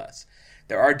Cup, more or less.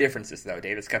 There are differences, though.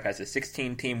 Davis Cup has a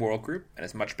 16-team world group, and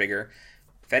it's much bigger.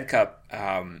 Fed Cup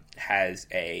has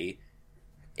a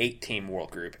 8-team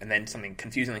world group, and then something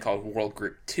confusingly called World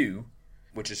Group 2,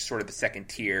 which is sort of the second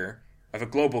tier of a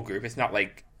global group. It's not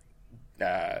like...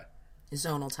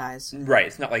 zonal ties. Right.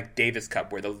 It's not like Davis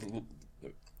Cup, where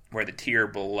the tier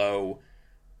below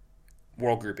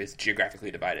world group is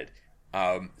geographically divided.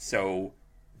 So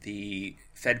the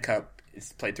Fed Cup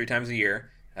is played 3 times a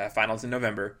year, finals in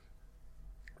November,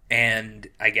 and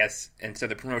so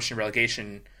the promotion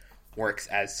relegation works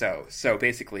as so. So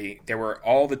basically, there were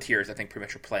all the tiers I think pretty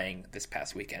much were playing this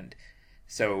past weekend.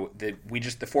 So the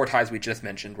 4 ties we just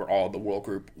mentioned were all the World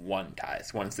Group 1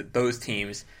 ties, ones that those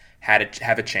teams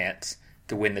have a chance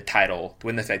to win the title, to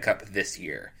win the Fed Cup this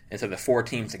year. And so the 4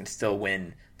 teams that can still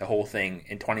win the whole thing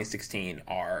in 2016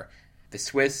 are the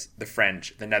Swiss, the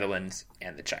French, the Netherlands,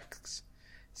 and the Czechs.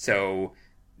 So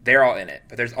they're all in it.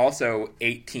 But there's also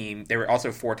 8 teams. There were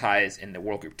also 4 ties in the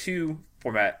World Group 2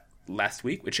 format last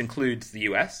week, which includes the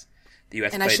U.S. The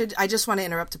U.S. And played, I just want to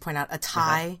interrupt to point out a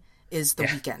tie is the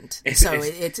weekend. It's set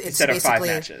of 5 basically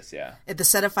matches, yeah. the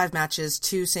set of 5 matches,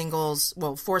 4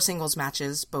 singles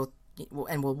matches, both,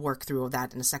 and we'll work through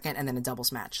that in a second, and then a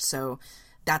doubles match. So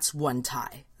that's one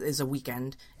tie is a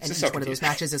weekend, and each one of those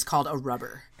matches is called a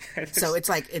rubber. So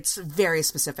it's very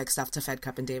specific stuff to Fed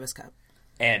Cup and Davis Cup.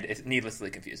 And it's needlessly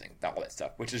confusing, all that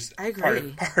stuff, which is I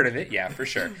agree. part of it, yeah, for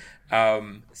sure.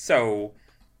 So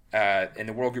in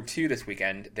the World Group 2 this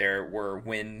weekend, there were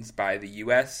wins by the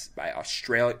U.S., by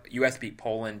Australia. U.S. beat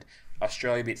Poland,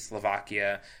 Australia beat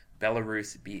Slovakia,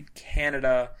 Belarus beat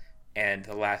Canada, and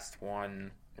the last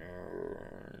one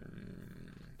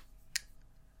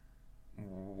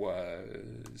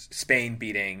was Spain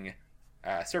beating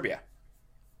Serbia.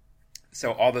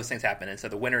 So all those things happen, and so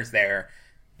the winners there,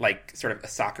 like sort of a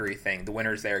soccer-y thing, the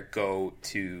winners there go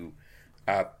to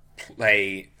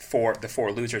play for the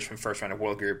 4 losers from first round of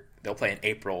World Group. They'll play in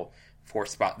April for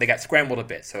spot. They got scrambled a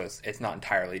bit, so it's not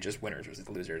entirely just winners versus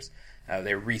losers.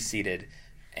 They're reseeded,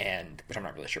 and which I'm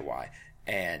not really sure why.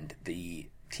 And the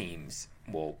teams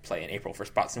will play in April for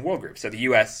spots in World Group. So the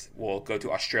U.S. will go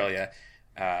to Australia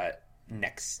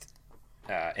next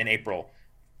in April.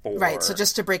 Right. So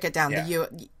just to break it down,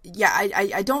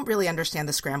 I don't really understand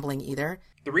the scrambling either.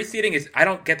 The reseeding is, I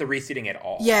don't get the reseeding at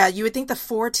all. Yeah, you would think the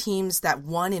 4 teams that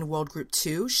won in World Group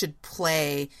 2 should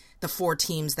play the 4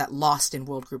 teams that lost in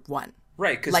World Group 1.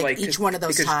 Right, because each one of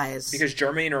those ties. Because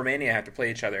Germany and Romania have to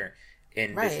play each other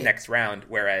in this next round,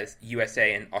 whereas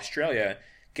USA and Australia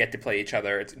get to play each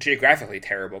other. It's geographically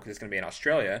terrible because it's going to be in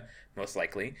Australia, most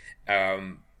likely.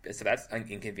 So that's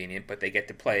inconvenient, but they get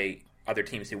to play other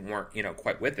teams who weren't,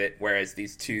 quite with it, whereas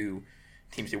these 2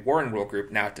 teams who were in World Group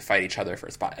now have to fight each other for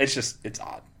a spot. It's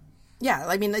odd. Yeah,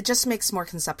 I mean, it just makes more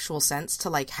conceptual sense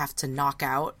to, have to knock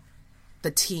out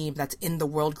the team that's in the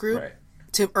World Group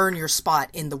to earn your spot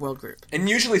in the World Group. And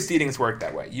usually seedings work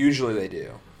that way. Usually they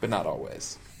do, but not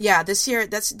always. Yeah, this year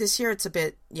it's a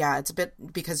bit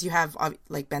because you have,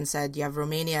 like Ben said, you have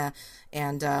Romania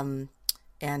and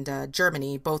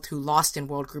Germany, both who lost in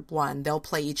World Group 1. They'll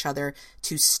play each other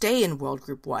to stay in World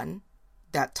Group 1.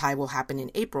 That tie will happen in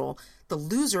April. The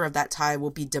loser of that tie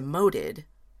will be demoted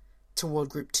to World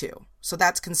Group 2. So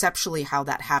that's conceptually how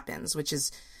that happens, which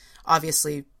is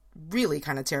obviously really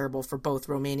kind of terrible for both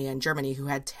Romania and Germany, who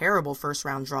had terrible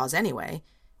first-round draws anyway,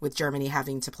 with Germany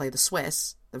having to play the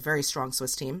Swiss, the very strong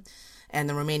Swiss team, and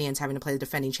the Romanians having to play the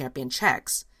defending champion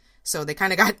Czechs. So they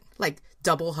kind of got,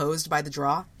 double hosed by the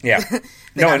draw. Yeah.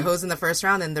 They got hosed in the first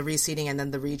round, and the reseeding, and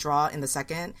then the redraw in the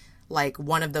second.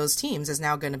 One of those teams is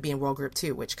now going to be in World Group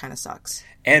 2, which kind of sucks.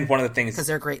 And one of the things... Because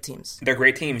they're great teams. They're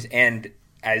great teams, and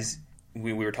as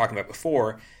we were talking about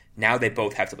before, now they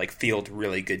both have to, field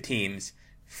really good teams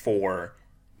for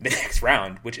the next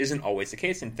round, which isn't always the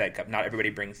case in Fed Cup. Not everybody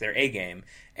brings their A game,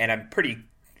 and I'm pretty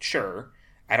sure,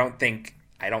 I don't think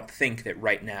that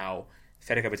right now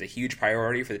Fed Cup is a huge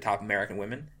priority for the top American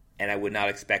women, and I would not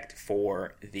expect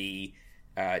for the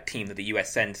team that the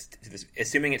U.S. sends,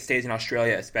 assuming it stays in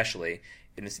Australia, especially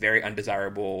in this very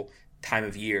undesirable time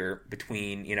of year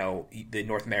between the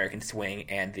North American swing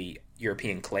and the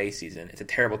European clay season. It's a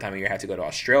terrible time of year to have to go to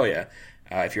Australia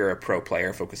if you're a pro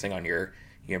player focusing on your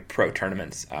pro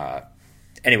tournaments.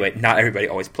 Anyway, not everybody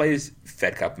always plays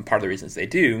Fed Cup, and part of the reasons they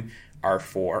do are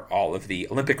for all of the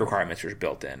Olympic requirements which are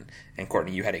built in. And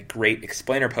Courtney, you had a great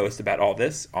explainer post about all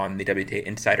this on the WTA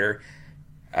Insider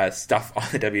stuff on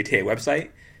the WTA website.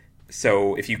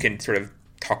 So if you can sort of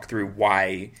talk through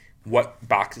what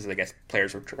boxes, I guess,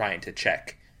 players were trying to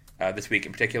check this week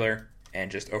in particular, and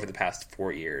just over the past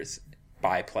 4 years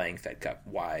by playing Fed Cup,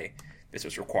 why this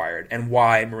was required, and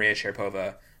why Maria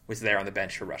Sharapova was there on the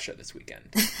bench for Russia this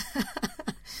weekend.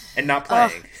 And not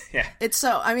playing. Yeah. It's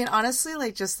so,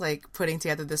 honestly, putting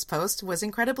together this post was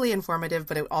incredibly informative,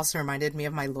 but it also reminded me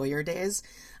of my lawyer days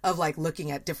of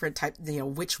looking at different types,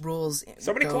 which rules.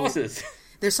 So many clauses.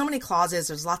 There's so many clauses.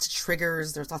 There's lots of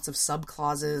triggers. There's lots of sub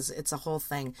clauses. It's a whole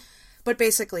thing. But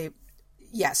basically,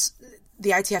 yes,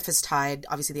 the ITF is tied.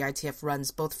 Obviously, the ITF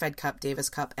runs both Fed Cup, Davis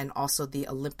Cup, and also the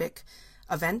Olympic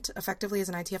event, effectively, as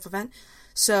an ITF event.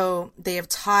 So they have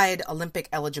tied Olympic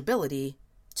eligibility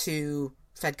to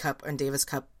Fed Cup and Davis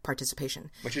Cup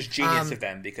participation. Which is genius of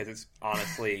them, because it's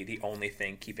honestly the only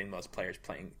thing keeping most players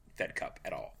playing Fed Cup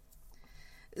at all.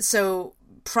 So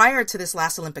prior to this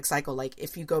last Olympic cycle, like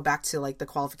if you go back to like the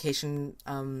qualification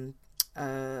time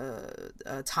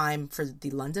for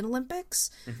the London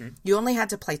Olympics, you only had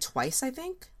to play twice, I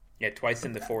think. Yeah, twice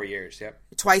in the 4 years. Yep.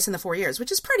 Twice in the 4 years,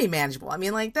 which is pretty manageable. I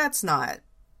mean, like that's not,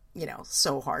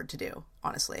 so hard to do,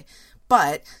 honestly.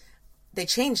 But they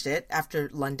changed it after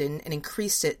London and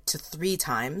increased it to 3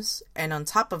 times. And on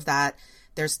top of that,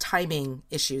 there's timing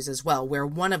issues as well, where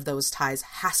one of those ties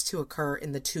has to occur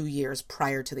in the 2 years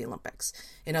prior to the Olympics.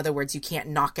 In other words, you can't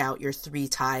knock out your 3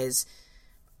 ties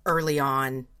early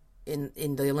on in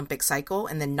the Olympic cycle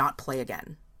and then not play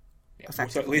again. Yeah.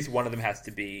 So at least one of them has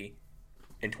to be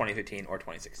in 2015 or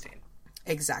 2016.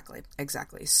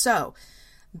 Exactly. So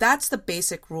that's the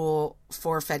basic rule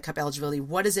for Fed Cup eligibility.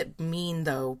 What does it mean,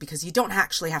 though? Because you don't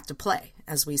actually have to play.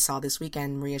 As we saw this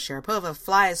weekend, Maria Sharapova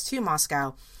flies to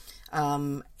Moscow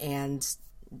and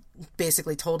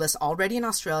basically told us already in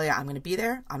Australia, I'm going to be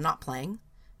there. I'm not playing,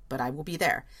 but I will be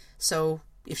there. So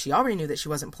if she already knew that she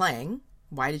wasn't playing,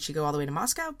 why did she go all the way to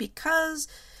Moscow? Because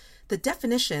the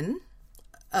definition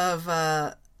of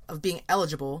being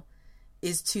eligible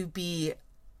is to be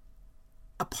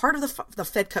a part of the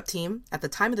Fed Cup team at the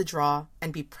time of the draw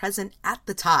and be present at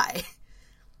the tie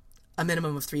a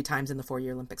minimum of 3 times in the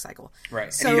 4-year Olympic cycle.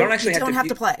 Right. So and you don't actually have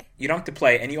to play. You don't have to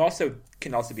play, and you also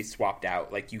can be swapped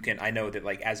out. Like I know that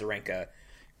like Azarenka,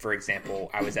 for example,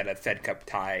 I was at a Fed Cup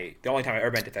tie. The only time I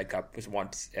ever been to Fed Cup was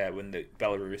once when the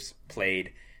Belarus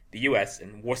played the U.S.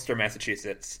 in Worcester,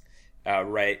 Massachusetts,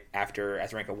 right after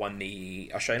Azarenka won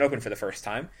the Australian Open for the first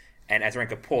time, and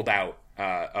Azarenka pulled out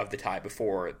of the tie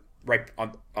right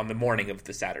on the morning of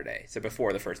the Saturday, so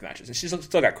before the first matches, and she's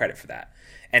still got credit for that.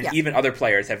 And even other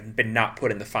players have been not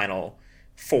put in the final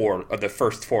 4 of the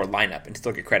first 4 lineup and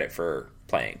still get credit for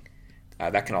playing.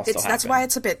 That can also happen. That's why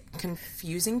it's a bit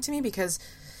confusing to me, because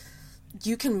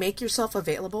you can make yourself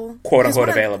available, quote unquote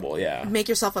available, make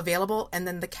yourself available, and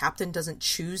then the captain doesn't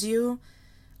choose you.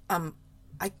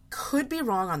 I could be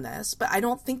wrong on this, but I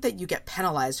don't think that you get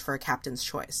penalized for a captain's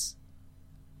choice.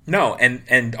 No,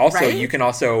 and also right? you can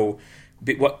also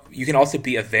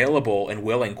be available and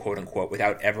willing, quote unquote,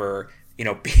 without ever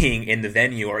being in the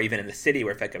venue or even in the city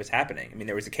where Fed Cup is happening. I mean,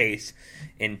 there was a case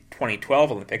in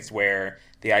 2012 Olympics where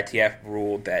the ITF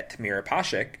ruled that Tamira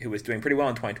Pashik, who was doing pretty well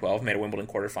in 2012, made a Wimbledon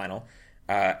quarterfinal.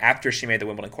 After she made the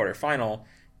Wimbledon quarterfinal,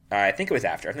 I think they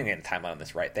had a timeline on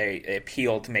this, right? They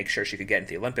appealed to make sure she could get into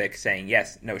the Olympics, saying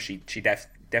yes, no, she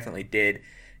definitely did,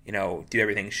 do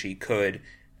everything she could.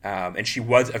 And she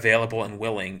was available and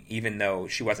willing, even though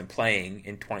she wasn't playing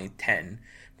in 2010,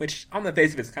 which on the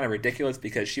face of it is kind of ridiculous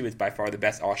because she was by far the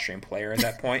best Austrian player at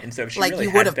that point. And so if she like really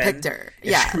you would have picked her.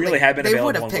 If she really had been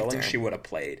available and willing, her. she would have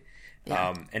played.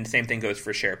 Yeah. And the same thing goes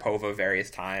for Sharapova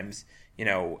various times. I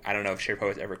don't know if Sharapova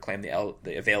has ever claimed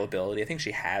the availability. I think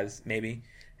she has, maybe,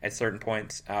 at certain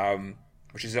points.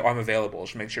 Which is, I'm available.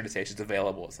 She'll make sure to say she's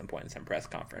available at some point in some press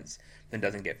conference. Then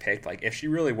doesn't get picked. Like, if she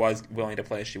really was willing to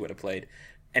play, she would have played.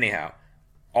 Anyhow,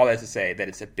 all that to say that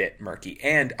it's a bit murky.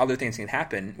 And other things can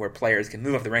happen where players can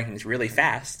move up the rankings really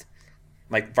fast.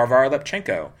 Like Varvara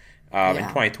Lepchenko in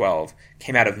 2012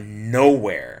 came out of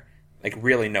nowhere. Like,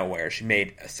 really nowhere. She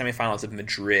made semifinals of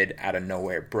Madrid out of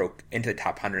nowhere, broke into the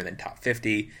top 100, then top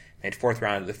 50, made 4th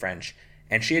round of the French.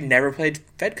 And she had never played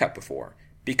Fed Cup before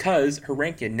because her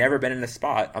ranking had never been in a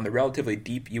spot on the relatively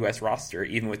deep U.S. roster,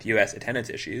 even with U.S. attendance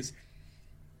issues.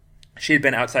 She had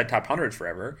been outside top 100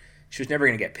 forever. She was never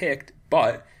going to get picked,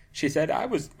 but she said, I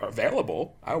was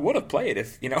available. I would have played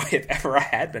if ever I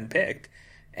had been picked.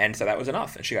 And so that was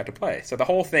enough, and she got to play. So the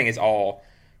whole thing is all,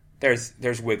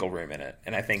 there's wiggle room in it.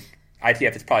 And I think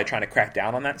ITF is probably trying to crack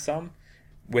down on that some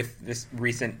with this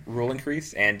recent rule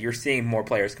increase, and you're seeing more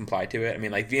players comply to it. I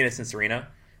mean, like Venus and Serena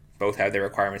both have their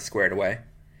requirements squared away,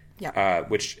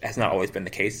 which has not always been the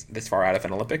case this far out of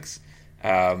an Olympics.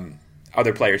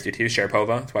 Other players do too.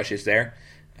 Sharapova, that's why she's there.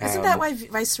 Isn't that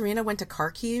why Serena went to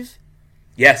Kharkiv?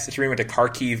 Yes, Serena went to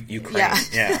Kharkiv, Ukraine.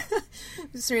 Yeah.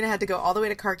 Serena had to go all the way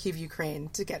to Kharkiv, Ukraine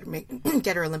to get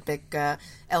her Olympic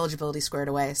eligibility squared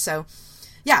away. So,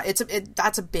 yeah,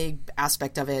 that's a big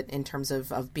aspect of it in terms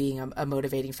of being a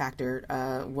motivating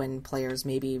factor when players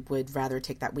maybe would rather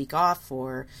take that week off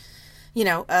or,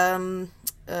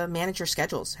 manage your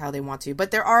schedules how they want to. But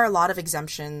there are a lot of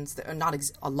exemptions, not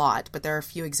a lot, but there are a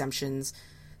few exemptions.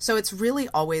 So it's really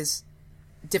always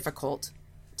difficult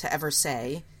to ever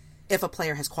say if a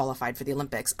player has qualified for the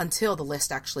Olympics until the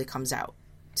list actually comes out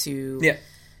to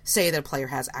say that a player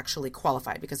has actually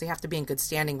qualified, because they have to be in good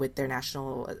standing with their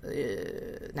national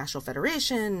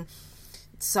federation.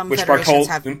 Some federations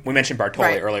we mentioned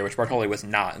Bartoli earlier, which Bartoli was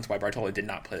not, and that's why Bartoli did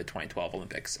not play the 2012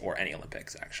 Olympics or any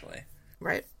Olympics, actually.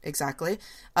 Right, exactly.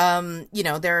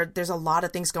 There's a lot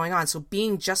of things going on. So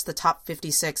being just the top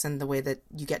 56 and the way that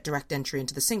you get direct entry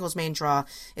into the singles main draw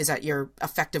is that you're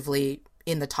effectively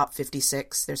in the top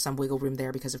 56. There's some wiggle room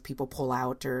there because if people pull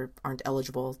out or aren't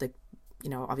eligible, they,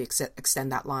 obviously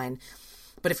extend that line.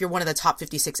 But if you're one of the top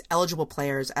 56 eligible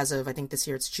players as of, I think this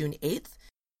year it's June 8th.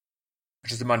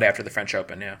 Which is the Monday after the French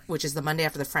Open, yeah. Which is the Monday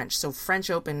after the French. So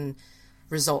French Open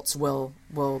results will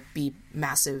be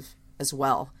massive as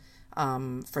well.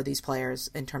 For these players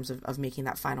in terms of making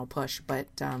that final push. But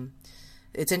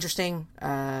it's interesting.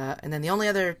 And then the only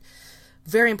other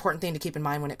very important thing to keep in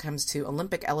mind when it comes to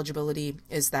Olympic eligibility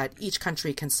is that each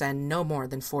country can send no more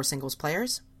than 4 singles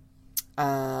players,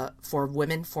 4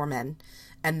 women, 4 men,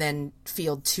 and then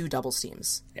field 2 doubles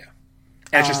teams. Yeah.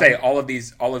 And I should say, all of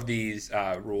these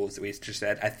rules that we just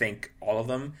said, I think all of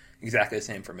them exactly the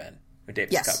same for men with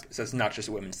Davis Cup. So it's not just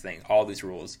a women's thing. All these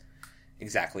rules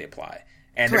exactly apply.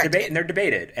 And they're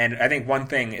debated. And I think one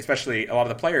thing, especially a lot of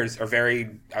the players are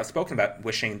very outspoken about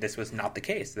wishing this was not the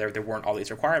case. There weren't all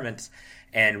these requirements.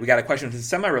 And we got a question that's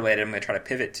semi-related I'm going to try to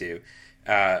pivot to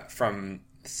from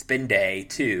Spin Day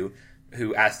 2,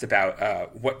 who asked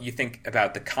about what you think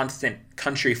about the constant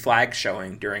country flag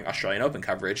showing during Australian Open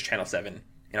coverage. Channel 7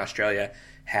 in Australia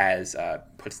has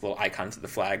puts little icons of the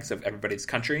flags of everybody's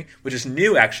country, which is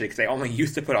new, actually, because they only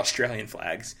used to put Australian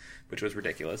flags, which was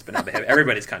ridiculous. But now they have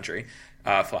everybody's country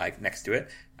flag next to it.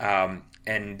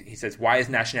 And he says, why is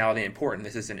nationality important?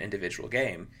 This is an individual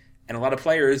game. And a lot of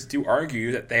players do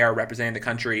argue that they are representing the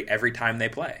country every time they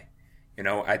play.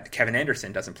 Kevin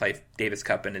Anderson doesn't play Davis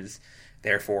Cup and is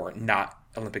therefore not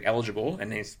Olympic eligible,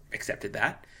 and he's accepted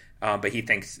that. But he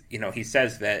thinks, he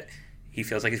says that he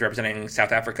feels like he's representing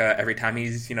South Africa every time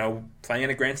he's, playing in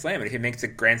a Grand Slam. And if he makes a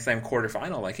Grand Slam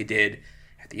quarterfinal like he did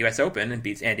at the U.S. Open and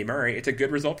beats Andy Murray, it's a good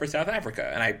result for South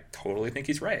Africa. And I totally think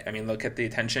he's right. I mean, look at the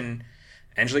attention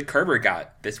Angelique Kerber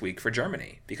got this week for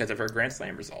Germany because of her Grand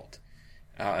Slam result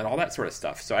and all that sort of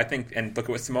stuff. So I think, and look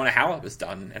at what Simona Halep has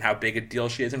done and how big a deal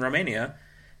she is in Romania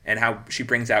and how she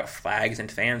brings out flags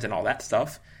and fans and all that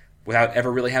stuff without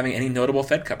ever really having any notable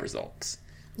Fed Cup results.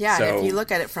 Yeah, and if you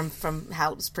look at it from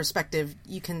Halep's perspective,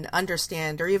 you can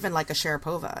understand, or even like a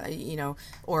Sharapova,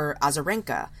 or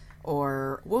Azarenka,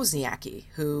 or Wozniacki,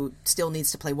 who still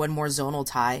needs to play one more zonal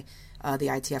tie, the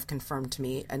ITF confirmed to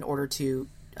me, in order to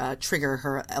trigger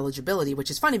her eligibility, which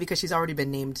is funny because she's already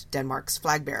been named Denmark's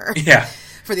flag bearer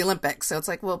for the Olympics. So it's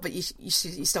like, well, but you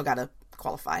still got to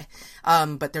qualify.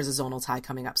 But there's a zonal tie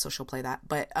coming up, so she'll play that.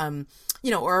 But, or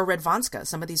a Redvanska,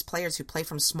 some of these players who play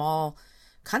from small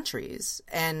countries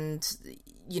and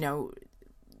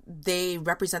they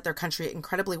represent their country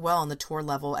incredibly well on the tour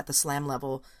level, at the slam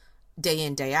level, day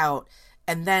in, day out.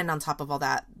 And then on top of all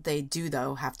that, they do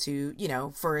though have to,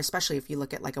 for especially if you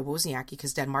look at like a Wozniacki,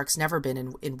 because Denmark's never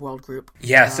been in World Group.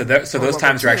 Yeah, so those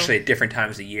times are actually at different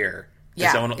times a year. The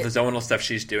zonal stuff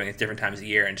she's doing at different times a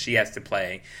year, and she has to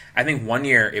play. I think one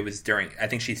year it was I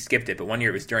think she skipped it, but one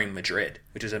year it was during Madrid,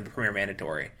 which is a premier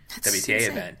mandatory WTA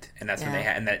event, and that's when they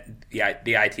had, and that the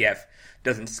ITF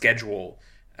doesn't schedule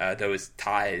those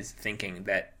ties thinking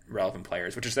that relevant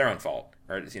players, which is their own fault,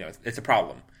 or it's a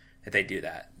problem that they do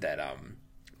that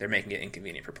they're making it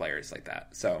inconvenient for players like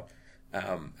that. So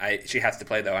she has to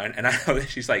play though, and I know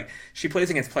that she plays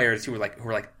against players who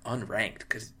are unranked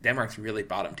because Denmark's really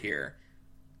bottom tier.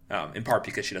 In part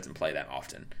because she doesn't play that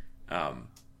often.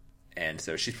 And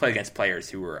so she's played against players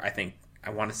who were, I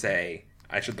want to say,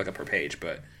 I should look up her page,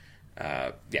 but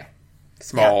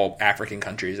small African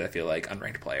countries, I feel like,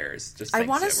 unranked players. I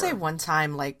want to say one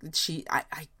time, like,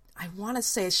 I want to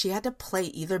say she had to play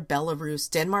either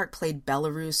Denmark played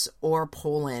Belarus or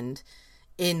Poland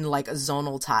in like a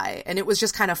zonal tie. And it was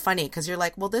just kind of funny because you're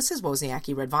like, well, this is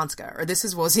Wozniacki Redvanska, or this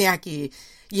is Wozniacki,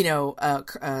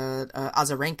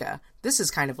 Azarenka. This is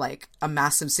kind of like a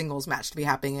massive singles match to be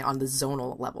happening on the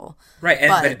zonal level. Right.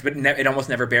 But it almost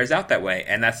never bears out that way.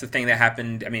 And that's the thing that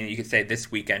happened. I mean, you could say this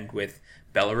weekend with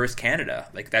Belarus, Canada,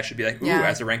 like that should be like,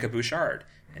 Azarenka Bouchard.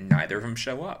 And neither of them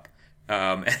show up.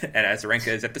 And Azarenka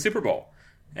is at the Super Bowl.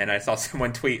 And I saw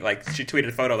someone tweet, like, she tweeted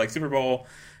a photo, like, Super Bowl,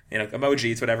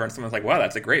 emojis, whatever, and someone's like, wow,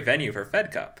 that's a great venue for Fed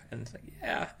Cup. And it's like,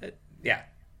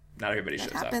 not everybody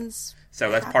shows up. So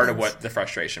that's part of what the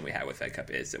frustration we have with Fed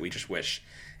Cup is, that we just wish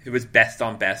if it was best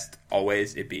on best,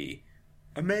 always, it'd be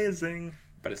amazing,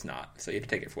 but it's not. So you have to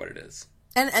take it for what it is.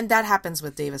 And that happens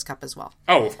with Davis Cup as well.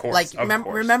 Oh, of course. Like,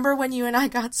 remember when you and I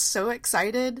got so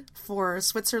excited for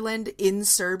Switzerland in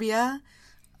Serbia?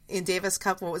 In Davis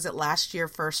Cup, what was it, last year,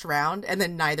 first round, and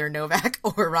then neither Novak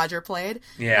or Roger played.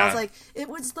 Yeah. And I was like, it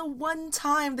was the one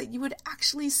time that you would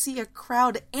actually see a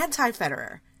crowd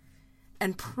anti-Federer.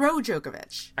 and pro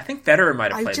Djokovic. I think Federer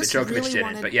might have I played, but just Djokovic really didn't.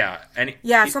 wanted- But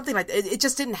yeah, Something like that. It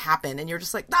just didn't happen, and you're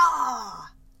just like,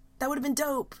 that would have been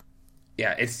dope.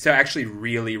 yeah, it's so actually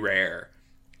really rare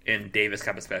in Davis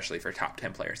Cup, especially for top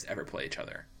 10 players to ever play each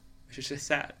other, which is just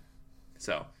sad.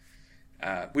 So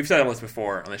we've said all this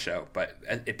before on the show, but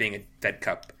it being a Fed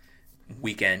Cup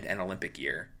weekend and Olympic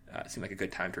year, seemed like a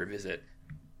good time to revisit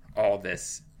all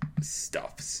this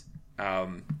stuffs.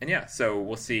 And yeah, so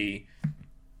we'll see.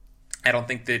 I don't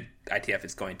think the ITF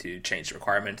is going to change the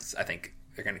requirements. I think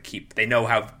they're going to keep. They know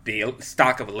how the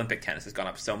stock of Olympic tennis has gone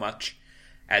up so much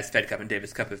as Fed Cup and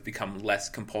Davis Cup have become less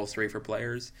compulsory for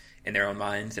players in their own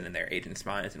minds and in their agents'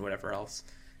 minds and whatever else.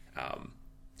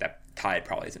 That tide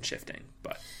probably isn't shifting.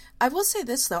 But I will say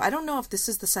this, though. I don't know if this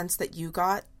is the sense that you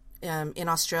got in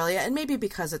Australia, and maybe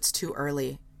because it's too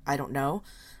early. I don't know.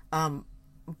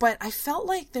 But I felt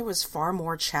like there was far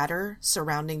more chatter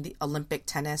surrounding the Olympic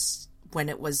tennis when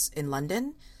it was in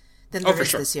London than there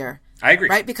is this year. I agree.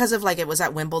 Right? Because of, like, it was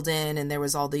at Wimbledon, and there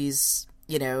was all these,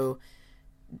 there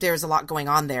was a lot going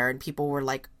on there, and people were,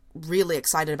 like, really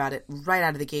excited about it right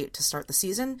out of the gate to start the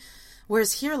season.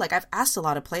 Whereas here, like, I've asked a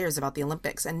lot of players about the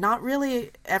Olympics, and not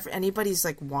really anybody's,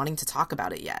 like, wanting to talk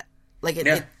about it yet. Like,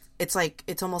 it's like,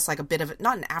 it's almost like a bit of,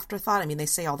 not an afterthought. I mean, they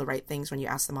say all the right things when you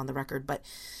ask them on the record, but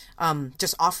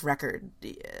just off record,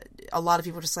 a lot of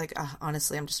people are just like,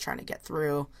 honestly, I'm just trying to get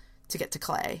through to get to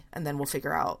clay, and then we'll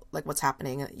figure out, like, what's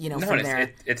happening, from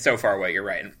there. It's so far away, you're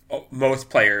right. And most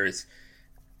players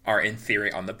are, in theory,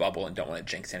 on the bubble and don't want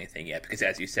to jinx anything yet, because,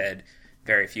 as you said,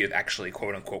 very few have actually,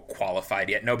 quote-unquote, qualified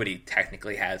yet. Nobody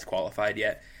technically has qualified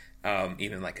yet.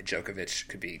 Even like a Djokovic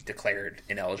could be declared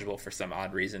ineligible for some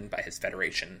odd reason by his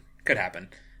federation. Could happen.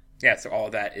 Yeah, so all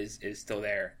of that is still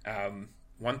there.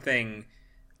 One thing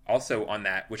also on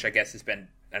that, which I guess has been,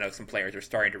 I know some players are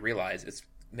starting to realize,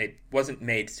 wasn't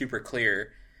made super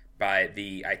clear by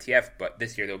the ITF, but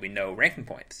this year there will be no ranking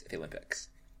points at the Olympics,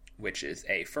 which is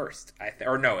a first. It's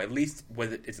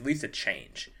at least a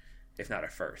change, if not a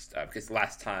first, because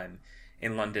last time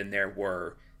in London there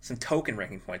were some token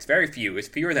ranking points, very few. It's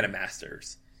fewer than a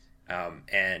Masters.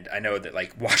 And I know that,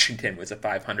 like, Washington was a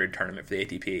 500 tournament for the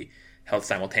ATP, held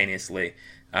simultaneously,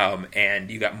 and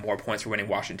you got more points for winning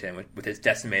Washington with his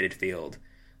decimated field.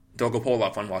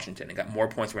 Dolgopolov won Washington and got more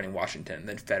points for winning Washington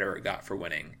than Federer got for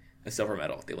winning a silver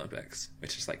medal at the Olympics,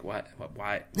 which is like, what,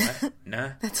 why, what?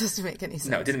 Nah. That doesn't make any sense.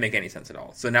 No, it didn't make any sense at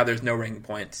all. So now there's no ranking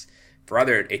points for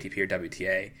other ATP or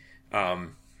WTA.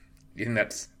 You think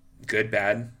that's good,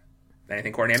 bad,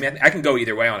 anything, Courtney? I mean, I can go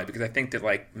either way on it, because I think that,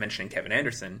 like, mentioning Kevin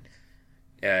Anderson,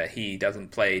 he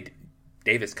doesn't play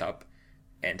Davis Cup,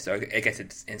 and so I guess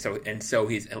so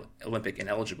he's Olympic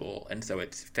ineligible, and so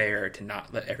it's fair to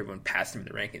not let everyone pass him in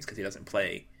the rankings because he doesn't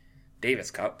play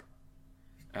Davis Cup.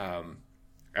 I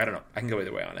don't know. I can go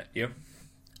either way on it. You?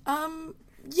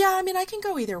 Yeah, I mean, I can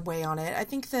go either way on it. I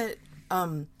think that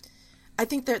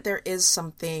there is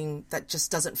something that just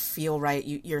doesn't feel right.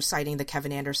 You're citing the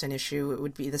Kevin Anderson issue. It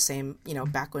would be the same,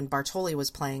 back when Bartoli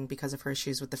was playing because of her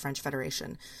issues with the French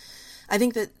Federation. I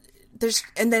think that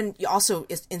and then also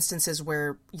instances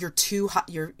where you're too hot,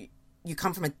 you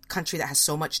come from a country that has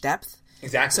so much depth.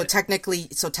 Exactly.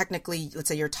 So technically, let's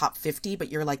say you're top 50, but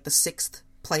you're like the sixth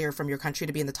player from your country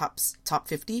to be in the top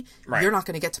 50. Right. You're not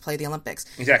going to get to play the Olympics.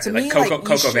 Exactly. Like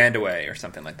Coco Vandeweghe or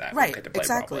something like that. Right. Get to play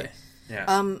exactly.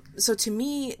 Yeah. So to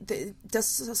me,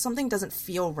 something doesn't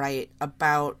feel right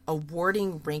about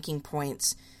awarding ranking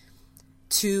points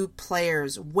to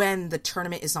players when the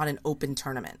tournament is not an open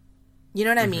tournament. You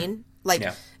know what I mean? Like,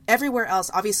 everywhere else,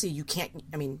 obviously you can't,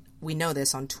 I mean, we know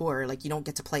this on tour, like, you don't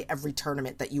get to play every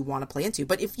tournament that you want to play into.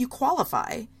 But if you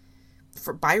qualify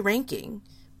by ranking,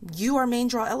 you are main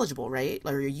draw eligible, right?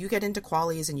 Or you get into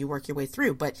qualies and you work your way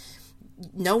through. But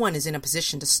no one is in a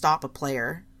position to stop a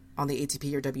player on the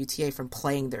ATP or WTA from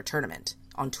playing their tournament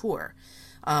on tour.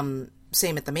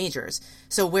 Same at the majors.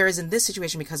 So whereas in this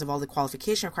situation, because of all the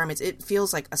qualification requirements, it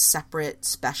feels like a separate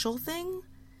special thing.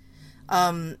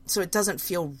 So it doesn't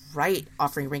feel right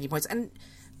offering ranking points. And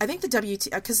I think the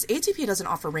WTA, because ATP doesn't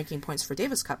offer ranking points for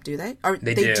Davis Cup, do they? Or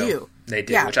they do. They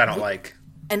do, yeah, which I don't like.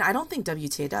 And I don't think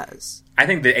WTA does. I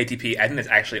think the ATP, I think it's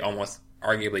actually almost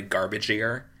arguably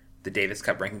garbagier, the Davis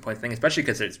Cup ranking points thing, especially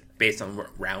because it's based on what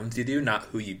rounds you do, not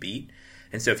who you beat.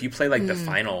 And so if you play, like, the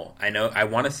final, I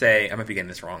want to say, I might be getting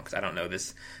this wrong because I don't know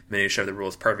this minutia of the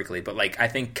rules perfectly, but, like, I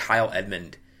think Kyle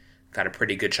Edmund got a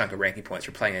pretty good chunk of ranking points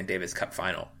for playing in a Davis Cup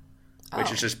final. Which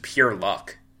is just pure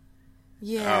luck.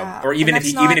 Yeah. Or even if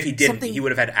he didn't, he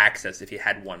would have had access if he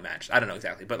had one match. I don't know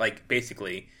exactly, but, like,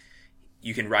 basically,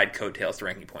 you can ride coattails to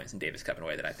ranking points in Davis Cup in a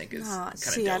way that I think is kind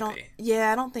of dopey.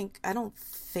 I don't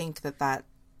think that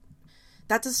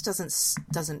that just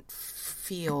doesn't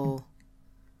feel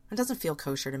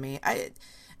kosher to me.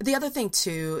 The other thing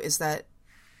too is that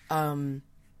you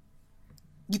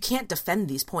can't defend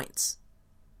these points.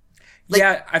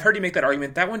 Yeah, I've heard you make that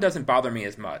argument. That one doesn't bother me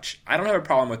as much. I don't have a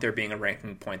problem with there being a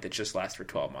ranking point that just lasts for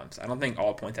 12 months. I don't think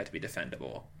all points have to be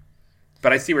defendable.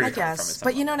 But I see where you're coming from.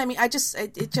 But you know what I mean?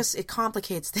 It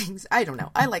complicates things. I don't know.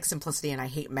 I like simplicity and I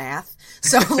hate math.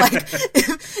 So like,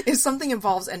 if something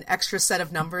involves an extra set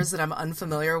of numbers that I'm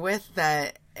unfamiliar with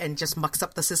and just mucks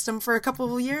up the system for a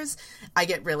couple of years, I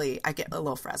get a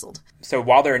little frazzled. So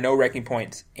while there are no ranking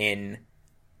points in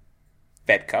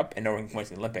Fed Cup and no ranking points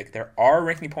in the Olympic, there are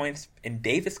ranking points in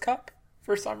Davis Cup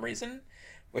for some reason,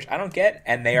 which I don't get,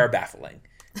 and they are baffling.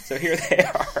 So here they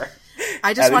are.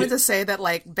 I just wanted to say that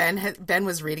like Ben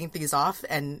was reading these off,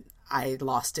 and I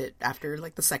lost it after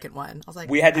like the second one. I was like,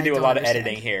 we had to do a lot of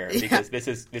editing here because this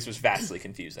was vastly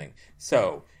confusing.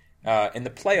 So in the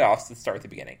playoffs, let's start at the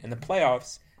beginning. In the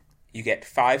playoffs, you get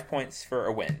 5 points for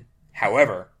a win.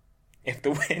 However, if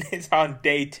the win is on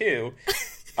day 2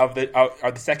 of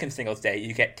the second singles day,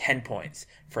 you get 10 points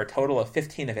for a total of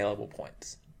 15 available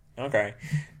points. Okay.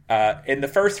 In the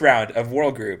first round of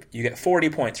World Group, you get 40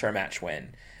 points for a match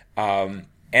win.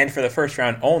 And for the first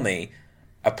round only,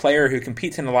 a player who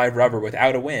competes in the live rubber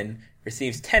without a win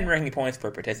receives 10 ranking points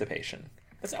per participation.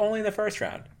 That's only in the first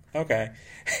round. Okay.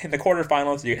 In the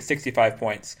quarterfinals, you get 65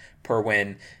 points per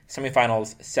win.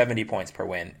 Semifinals, 70 points per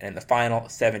win. And in the final,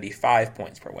 75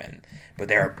 points per win. But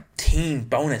there are team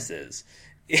bonuses.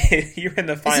 You're in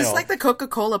the final. Is this like the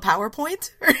Coca-Cola PowerPoint?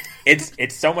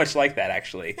 It's so much like that,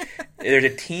 actually. There's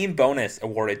a team bonus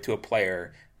awarded to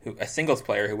a singles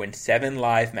player who wins 7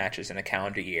 live matches in a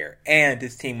calendar year, and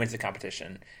his team wins the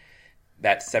competition.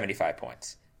 That's 75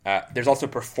 points. There's also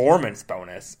performance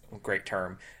bonus, great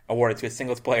term, awarded to a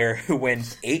singles player who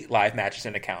wins 8 live matches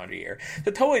in a calendar year. It's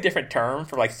a totally different term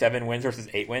for like 7 wins versus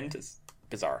 8 wins. It's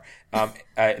bizarre.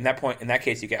 In that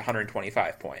case, you get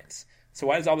 125 points. So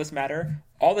why does all this matter?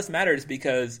 All this matters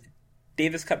because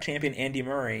Davis Cup champion Andy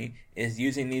Murray is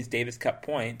using these Davis Cup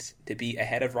points to be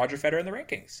ahead of Roger Federer in the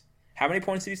rankings. How many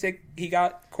points did you say he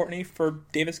got, Courtney, for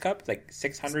Davis Cup? Like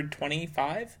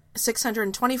 625?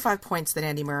 625 points that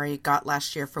Andy Murray got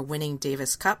last year for winning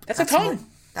Davis Cup. That's a ton.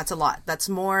 That's a lot. That's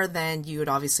more than you would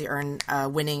obviously earn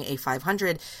winning a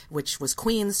 500, which was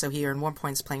Queens. So he earned more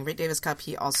points playing Davis Cup.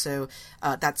 He also,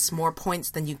 that's more points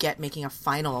than you get making a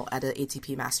final at an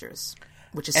ATP Masters,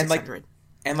 which is 600.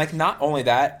 And not only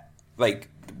that, like,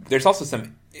 there's also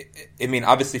some, I mean,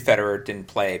 obviously Federer didn't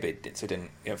play, but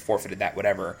didn't forfeited that,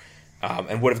 whatever,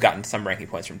 and would have gotten some ranking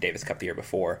points from Davis Cup the year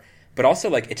before. But also,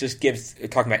 like, it just gives,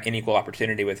 talking about unequal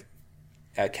opportunity with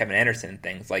Kevin Anderson and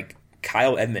things, like,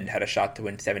 Kyle Edmund had a shot to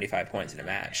win 75 points in a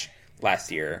match last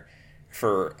year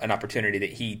for an opportunity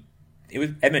that it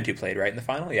was Edmund who played, right, in the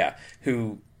final? Yeah.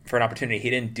 For an opportunity he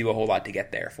didn't do a whole lot to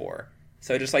get there for.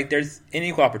 So just like there's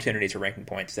unequal opportunities for ranking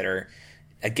points that are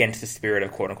against the spirit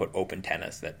of quote unquote open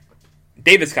tennis. That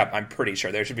Davis Cup, I'm pretty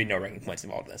sure there should be no ranking points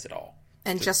involved in this at all.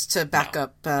 And just to back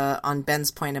up on Ben's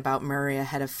point about Murray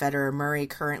ahead of Federer, Murray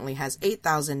currently has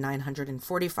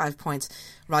 8,945 points.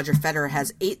 Roger Federer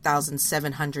has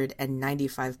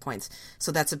 8,795 points.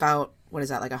 So that's about, what is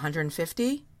that, like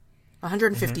 150?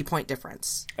 150 point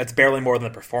difference. That's barely more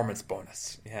than the performance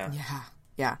bonus. Yeah.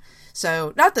 Yeah.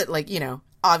 So not that, like,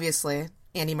 obviously,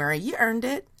 Andy Murray, you earned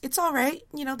it. It's all right.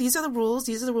 These are the rules.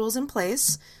 These are the rules in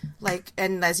place. Like,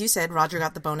 and as you said, Roger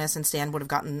got the bonus and Stan would have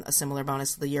gotten a similar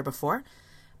bonus the year before.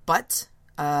 But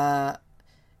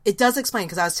it does explain,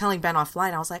 because I was telling Ben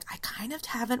offline, I was like, I kind of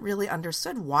haven't really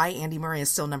understood why Andy Murray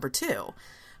is still number 2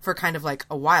 for kind of like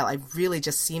a while. It really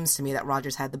just seems to me that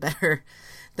Roger's had the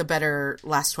better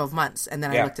last 12 months. And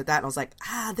then I looked at that and I was like,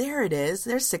 there it is.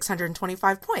 There's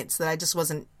 625 points that I just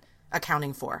wasn't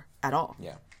accounting for at all.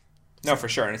 Yeah. No, for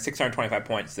sure. And it's 625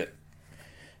 points that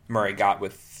Murray got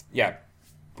with,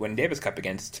 winning Davis Cup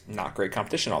against not great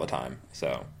competition all the time.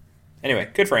 So, anyway,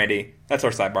 good for Andy. That's our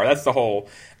sidebar. That's the whole...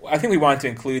 I think we wanted to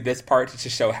include this part to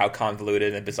just show how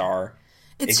convoluted and bizarre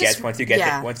it gets once you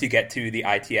get to the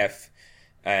ITF,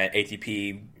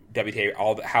 ATP,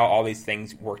 WTA, how all these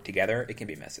things work together. It can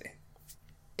be messy.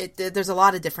 There's a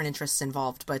lot of different interests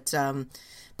involved, but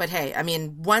hey, I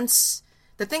mean, once...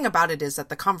 The thing about it is that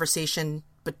the conversation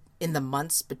in the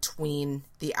months between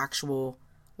the actual,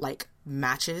 like,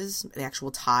 matches, the actual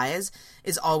ties,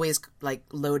 is always, like,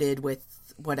 loaded with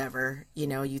whatever.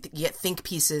 You get think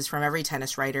pieces from every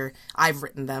tennis writer. I've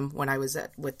written them when I was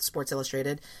with Sports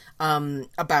Illustrated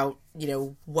about,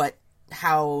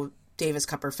 how Davis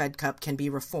Cup or Fed Cup can be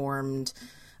reformed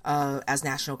as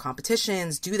national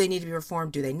competitions. Do they need to be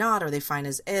reformed? Do they not? Are they fine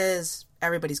as is?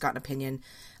 Everybody's got an opinion.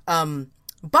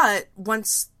 But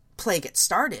once play gets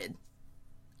started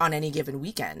on any given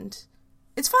weekend,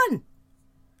 it's fun.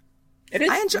 It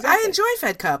is. I enjoy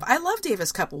Fed Cup. I love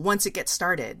Davis Cup once it gets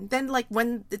started. Then, like,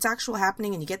 when it's actual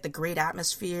happening and you get the great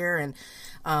atmosphere and,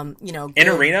 in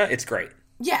arena, it's great.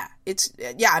 Yeah,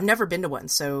 I've never been to one,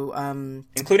 so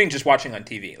including just watching on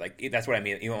TV. Like, that's what I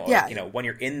mean. Yeah. Like, when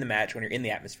you're in the match, when you're in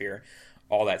the atmosphere,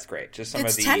 all that's great. Just some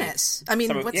of the tennis. I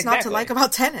mean, what's not to like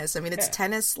about tennis? I mean, it's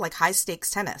tennis, like high stakes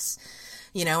tennis.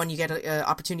 And you get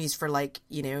opportunities for, like,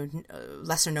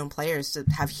 lesser known players to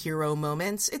have hero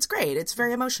moments. It's great. It's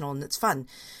very emotional and it's fun.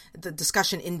 The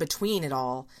discussion in between it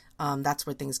all, that's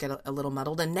where things get a little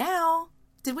muddled. And now,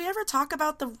 did we ever talk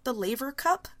about the Laver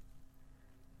Cup?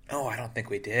 Oh, I don't think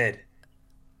we did.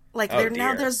 Like,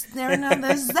 there's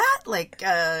that, like,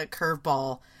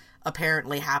 curveball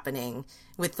apparently happening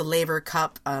with the Laver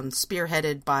Cup,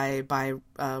 spearheaded by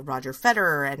Roger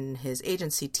Federer and his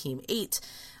agency Team 8.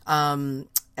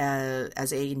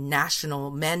 As a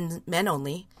national men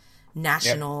only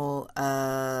national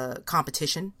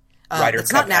competition.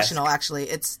 It's not national, actually.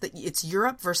 It's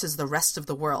Europe versus the rest of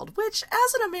the world, which,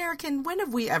 as an American, when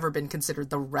have we ever been considered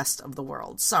the rest of the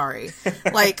world? Sorry.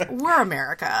 Like, we're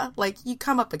America. Like, you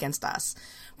come up against us.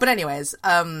 But anyways,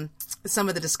 some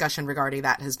of the discussion regarding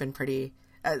that has been pretty...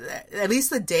 at least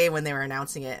the day when they were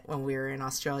announcing it when we were in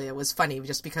Australia was funny,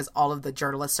 just because all of the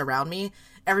journalists around me,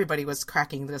 everybody was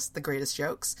cracking the greatest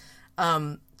jokes.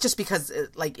 Just because,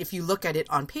 like, if you look at it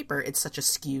on paper, it's such a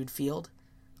skewed field.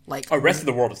 Like, the rest of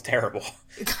the world is terrible.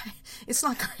 It's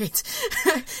not great.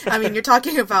 I mean, you're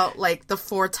talking about, like, the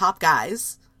 4 top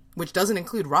guys, which doesn't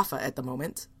include Rafa at the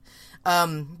moment.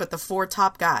 But the 4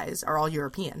 top guys are all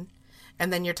European.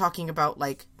 And then you're talking about,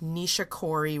 like,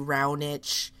 Nishikori,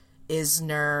 Raonic,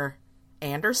 Isner,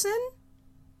 Anderson?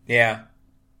 Yeah.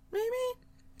 Maybe?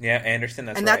 Yeah, Anderson,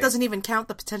 that's and right. that doesn't even count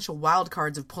the potential wild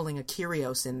cards of pulling a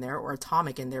Kyrgios in there or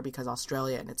Atomic in there because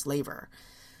Australia and its Laver.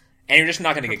 And you're just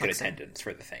not going to get good attendance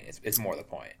for the thing. It's more the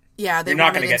point. Yeah, you're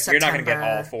not going to get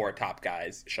all 4 top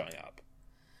guys showing up.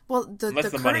 Well,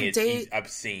 the money is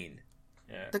obscene.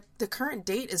 Yeah. The current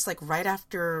date is, like, right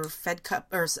after Fed Cup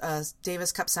or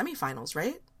Davis Cup semifinals,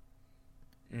 right?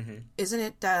 Mm-hmm. Isn't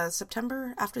it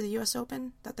September after the U.S.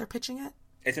 Open that they're pitching it?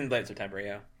 It's in late September,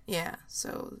 yeah. Yeah,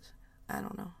 so I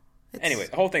don't know. Anyway,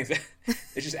 the whole thing's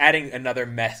it's just adding another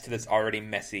mess to this already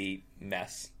messy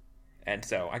mess. And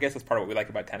so I guess that's part of what we like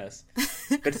about tennis.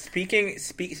 But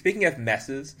speaking of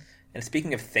messes and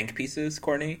speaking of think pieces,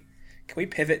 Courtney, can we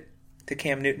pivot to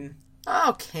Cam Newton?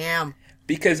 Oh, Cam.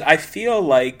 Because I feel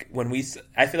like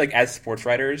as sports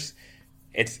writers,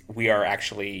 we are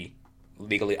actually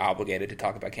legally obligated to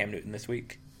talk about Cam Newton this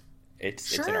week.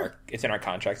 It's in our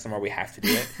contract somewhere. We have to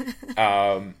do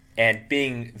it. And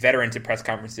being veterans in press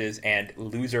conferences and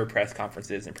loser press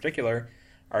conferences in particular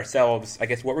ourselves, I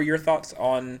guess, what were your thoughts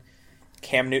on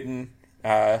Cam Newton?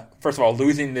 First of all,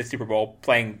 losing the Super Bowl,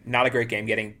 playing not a great game,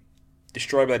 getting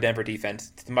destroyed by the Denver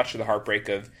defense, much to the heartbreak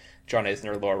of John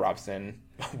Isner, Laura Robson,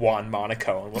 Juan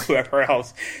Monaco, and whoever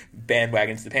else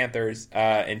bandwagons the Panthers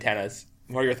in tennis.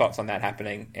 What are your thoughts on that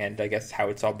happening, and I guess how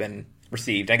it's all been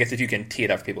received? I guess if you can tee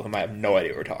it up for people who might have no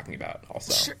idea what we're talking about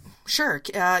also. Sure.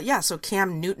 So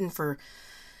Cam Newton, for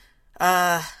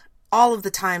all of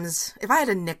the times, if I had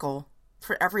a nickel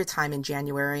for every time in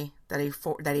January that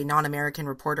a non-American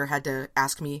reporter had to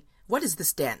ask me, what is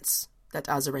this dance that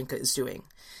Azarenka is doing?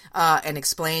 And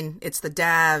explain it's the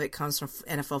dab, it comes from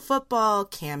NFL football,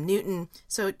 Cam Newton.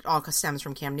 So it all stems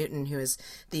from Cam Newton, who is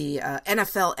the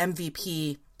NFL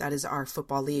MVP. That is our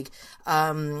football league.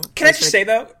 Can I just say,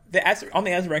 though, on the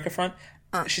Azarenka front,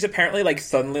 she's apparently, like,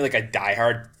 suddenly, like, a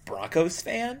diehard Broncos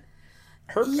fan.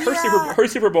 Her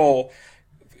Super Bowl,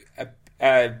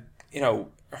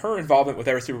 her involvement with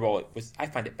every Super Bowl I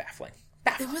find it baffling.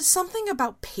 It was something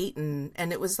about Peyton,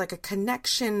 and it was like a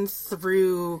connection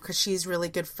through, because she's really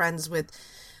good friends with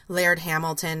Laird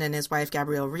Hamilton and his wife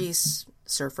Gabrielle Reese,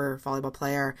 surfer, volleyball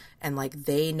player, and, like,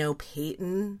 they know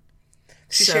Peyton.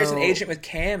 She shares an agent with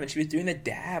Cam, and she was doing the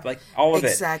dab, like, all of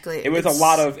exactly. It was a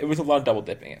lot of double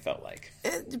dipping. It felt like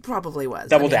it probably was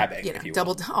dabbing. You know, if you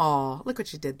will. Oh, look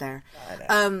what you did there. I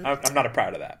know. I'm not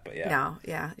proud of that, but yeah. No,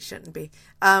 yeah, it shouldn't be.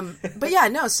 But yeah,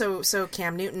 no. So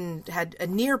Cam Newton had a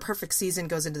near perfect season,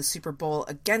 goes into the Super Bowl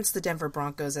against the Denver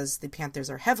Broncos, as the Panthers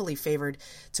are heavily favored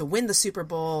to win the Super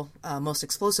Bowl. Most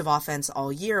explosive offense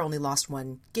all year, only lost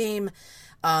 1 game.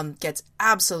 Gets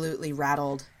absolutely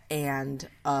rattled and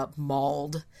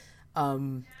mauled,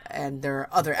 and there are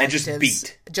other adjectives. And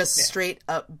just beat. Straight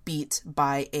up beat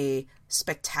by a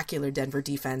spectacular Denver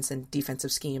defense and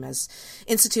defensive scheme as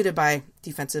instituted by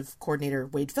defensive coordinator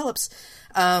Wade Phillips.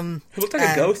 Who looked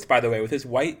like a ghost, by the way, with his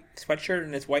white sweatshirt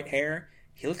and his white hair.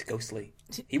 he looked ghostly.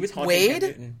 He was haunting Cam Wade?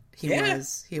 Newton. He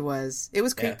was. It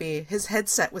was creepy. Yeah. His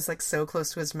headset was like so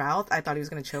close to his mouth. I thought he was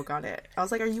going to choke on it. I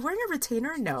was like, are you wearing a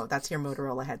retainer? No, that's your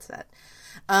Motorola headset.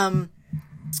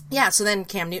 Yeah, so then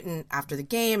Cam Newton, after the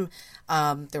game,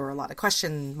 there were a lot of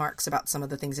question marks about some of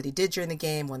the things that he did during the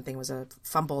game. One thing was a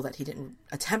fumble that he didn't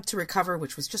attempt to recover,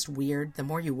 which was just weird. The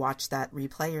more you watch that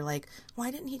replay, you're like,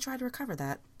 why didn't he try to recover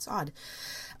that? It's odd.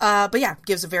 But yeah,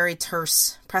 gives a very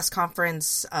terse press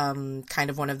conference, kind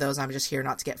of one of those, I'm just here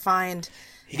not to get fined.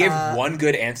 He gave one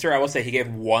good answer. I will say he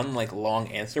gave one like long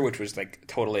answer, which was like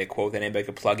totally a quote that anybody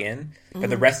could plug in. But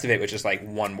the rest of it was just like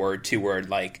 1 word, 2 word,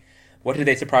 like, what did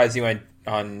they surprise you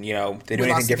on you know, they do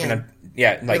anything different?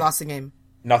 Yeah, like, we lost the game.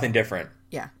 Nothing different.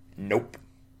 Yeah. Nope.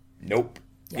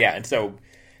 Yeah, and so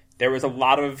there was a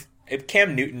lot of...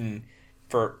 Cam Newton,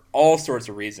 for all sorts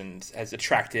of reasons, has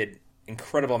attracted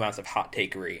incredible amounts of hot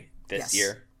takery this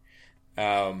year.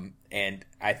 And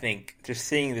I think just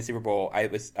seeing the Super Bowl, I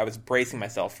was bracing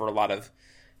myself for a lot of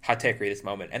hot takery this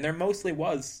moment. And there mostly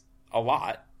was a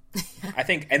lot. I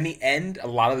think in the end, a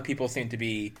lot of the people seemed to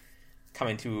be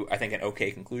coming to, I think, an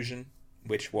okay conclusion,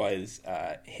 which was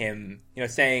him, you know,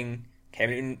 saying Cam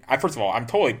Newton. First of all, I'm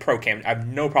totally pro Cam. I have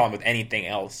no problem with anything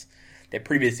else that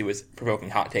previously was provoking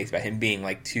hot takes about him being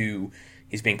like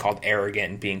he's being called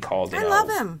arrogant, being called. I love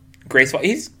him. Graceful.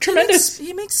 He's tremendous.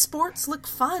 He makes sports look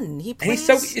fun. He plays.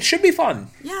 And it should be fun.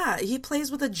 Yeah, he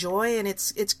plays with a joy, and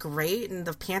it's great. And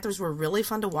the Panthers were really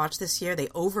fun to watch this year. They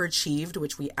overachieved,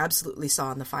 which we absolutely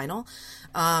saw in the final.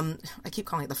 I keep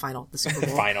calling it the final, the Super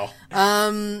Bowl. Final.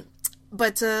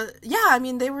 But yeah, I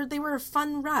mean, they were a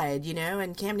fun ride, you know,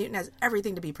 and Cam Newton has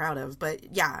everything to be proud of.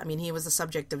 But yeah, I mean, he was the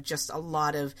subject of just a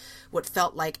lot of what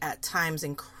felt like at times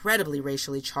incredibly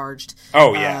racially charged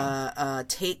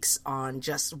takes on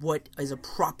just what is a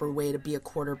proper way to be a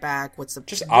quarterback,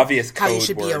 obvious how code you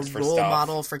should be a words for role stuff.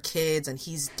 model for kids, and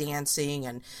he's dancing,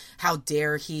 and how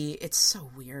dare he? It's so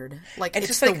weird. Like, it's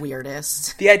just the like,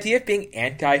 weirdest. The idea of being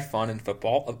anti-fun in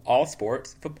football, of all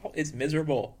sports, football is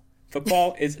miserable.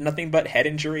 Football is nothing but head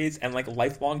injuries and like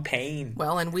lifelong pain.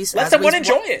 Well, and let someone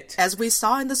enjoy it. As we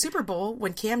saw in the Super Bowl,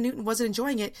 when Cam Newton wasn't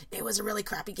enjoying it, it was a really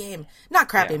crappy game. Not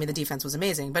crappy. Yeah. I mean, the defense was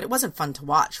amazing, but it wasn't fun to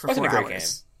watch for 4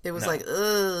 hours. It was like,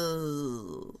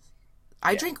 ugh.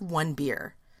 I drank 1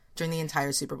 beer during the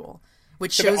entire Super Bowl,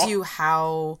 which shows you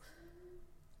how,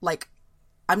 like,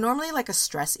 I'm normally like a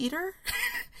stress eater,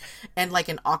 and like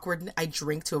an awkward. I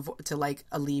drink to like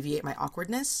alleviate my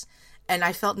awkwardness. And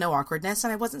I felt no awkwardness,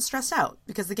 and I wasn't stressed out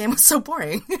because the game was so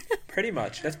boring. Pretty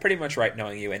much. That's pretty much right,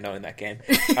 knowing you and knowing that game.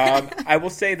 I will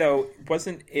say, though,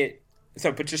 wasn't it...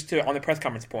 So, but just on the press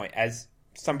conference point, as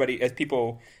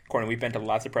people, Courtney, we've been to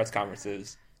lots of press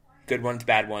conferences, good ones,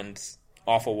 bad ones,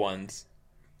 awful ones.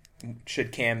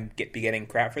 Should Cam be getting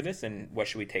crap for this, and what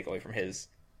should we take away from his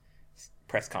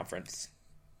press conference?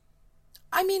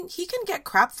 I mean, he can get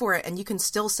crap for it, and you can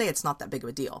still say it's not that big of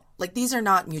a deal. Like, these are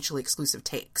not mutually exclusive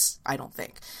takes, I don't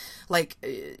think. Like,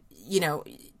 you know,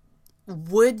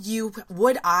 would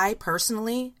I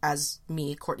personally, as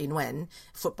me, Courtney Nguyen,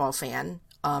 football fan,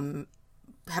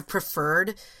 have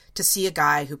preferred to see a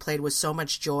guy who played with so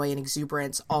much joy and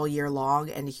exuberance all year long,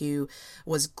 and who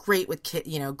was great with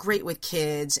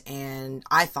kids, and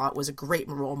I thought was a great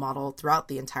role model throughout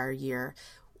the entire year?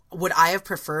 Would I have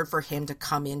preferred for him to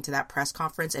come into that press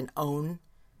conference and own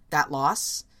that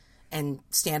loss and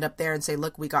stand up there and say,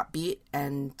 look, we got beat,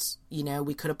 and, you know,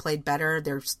 we could have played better.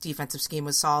 Their defensive scheme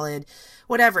was solid,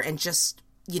 whatever, and just,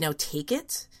 you know, take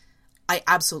it? I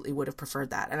absolutely would have preferred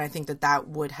that. And I think that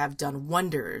would have done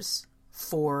wonders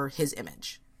for his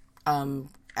image,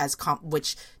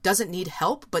 which doesn't need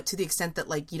help, but to the extent that,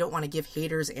 like, you don't want to give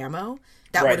haters ammo,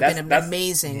 that would have been an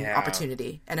amazing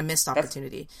opportunity and a missed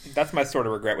opportunity. That's my sort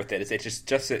of regret with it. Is it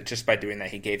just by doing that,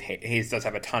 he does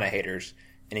have a ton of haters,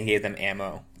 and he gave them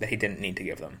ammo that he didn't need to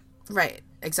give them. Right,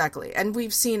 exactly. And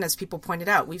we've seen, as people pointed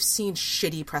out, we've seen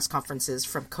shitty press conferences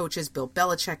from coaches. Bill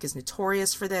Belichick is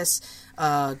notorious for this.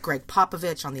 Greg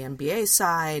Popovich on the NBA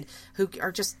side, who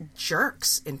are just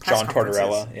jerks in press conferences.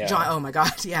 John Tortorella, yeah. Oh my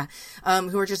God, yeah.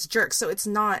 Who are just jerks. So it's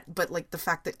not, but like the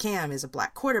fact that Cam is a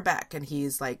black quarterback and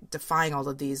he's like defying all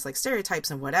of these like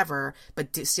stereotypes and whatever,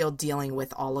 but still dealing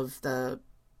with all of the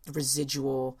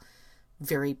residual,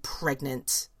 very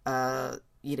pregnant,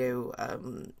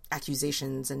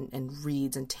 accusations and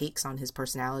reads and takes on his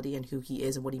personality and who he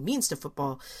is and what he means to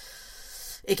football,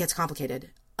 it gets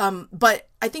complicated. But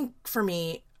I think for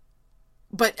me,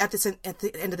 at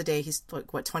the end of the day, he's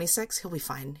what, 26? He'll be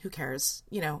fine. Who cares?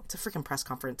 You know, it's a freaking press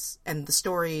conference, and the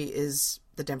story is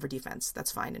the Denver defense.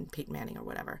 That's fine, and Peyton Manning or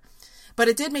whatever. But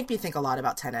it did make me think a lot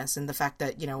about tennis and the fact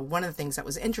that, you know, one of the things that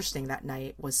was interesting that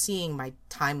night was seeing my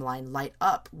timeline light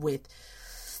up with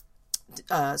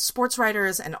sports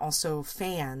writers and also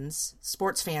fans,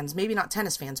 sports fans, maybe not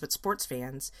tennis fans, but sports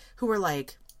fans who were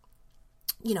like,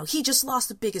 you know, he just lost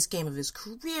the biggest game of his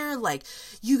career. Like,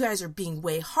 you guys are being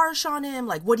way harsh on him.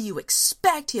 Like, what do you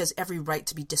expect? He has every right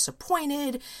to be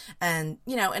disappointed. And,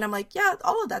 you know, and I'm like, yeah,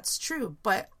 all of that's true.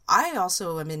 But I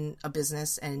also am in a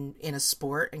business and in a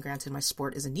sport, and granted my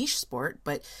sport is a niche sport,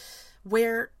 but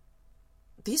where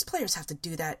these players have to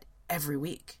do that every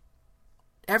week.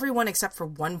 Everyone except for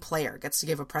one player gets to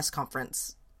give a press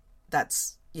conference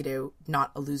that's, you know,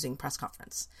 not a losing press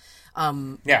conference.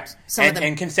 Yeah,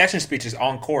 and concession speeches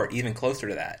on court, even closer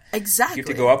to that. Exactly. You have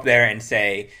to go up there and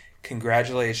say,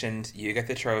 congratulations, you get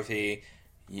the trophy,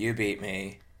 you beat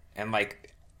me. And,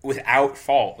 like, without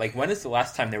fault. Like, when is the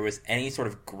last time there was any sort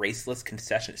of graceless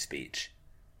concession speech?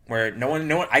 Where no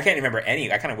one, I can't remember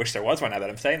any. I kind of wish there was one now that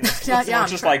I'm saying this. Yeah,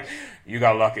 Someone's just like, you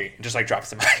got lucky, and just, like,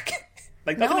 drops the mic.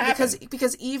 Like, nothing happened.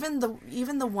 because even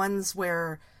the ones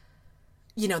where,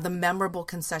 you know, the memorable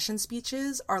concession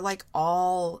speeches are like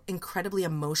all incredibly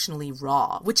emotionally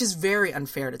raw, which is very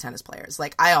unfair to tennis players.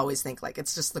 Like, I always think like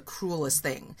it's just the cruelest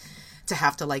thing to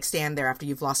have to like stand there after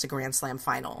you've lost a Grand Slam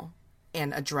final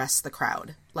and address the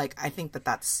crowd. Like, I think that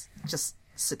that's just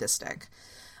sadistic.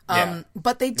 Yeah.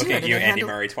 But they do Looking it. at you, Andy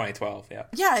Murray, 2012. Yeah.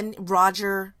 Yeah, and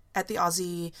Roger at the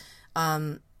Aussie,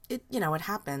 it, you know, it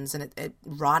happens, and it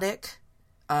Roddick.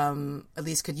 At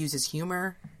least could use his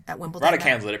humor at Wimbledon. Roddick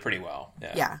handled it pretty well.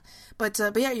 Yeah. But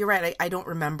yeah, you're right. I don't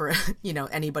remember, you know,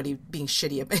 anybody being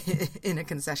shitty in a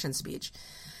concession speech.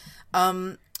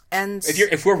 And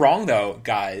if we're wrong though,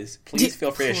 guys, please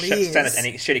feel free to send us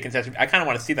any shitty concession. I kind of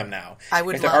want to see them now. I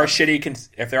would. If there are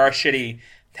shitty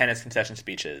tennis concession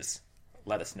speeches,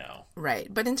 let us know. Right.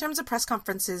 But in terms of press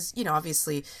conferences, you know,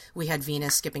 obviously we had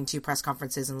Venus skipping 2 press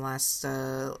conferences in the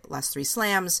last 3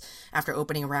 slams after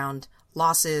opening round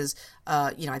losses.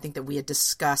 You know, I think that we had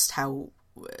discussed how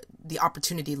the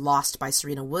opportunity lost by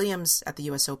Serena Williams at the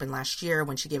U.S. Open last year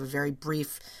when she gave a very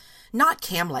brief, not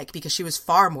Cam-like, because she was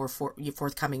far more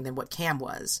forthcoming than what Cam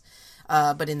was,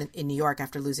 but in New York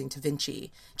after losing to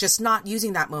Vinci, just not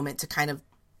using that moment to kind of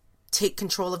take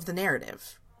control of the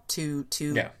narrative, to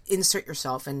insert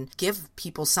yourself and give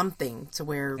people something to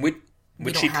where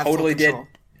which she totally did,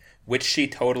 which she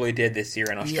totally did this year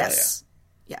in Australia.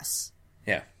 Yes.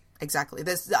 Yeah. Exactly.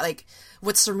 This, like,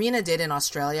 what Serena did in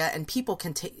Australia, and people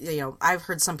can take, you know, I've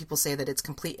heard some people say that it's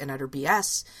complete and utter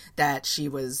BS, that she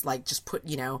was, like, just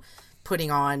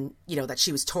putting on, you know, that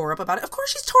she was tore up about it. Of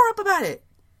course she's tore up about it.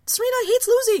 Serena hates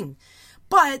losing.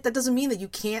 But that doesn't mean that you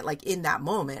can't, like, in that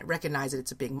moment, recognize that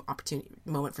it's a big opportunity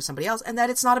moment for somebody else, and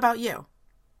that it's not about you.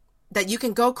 That you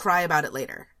can go cry about it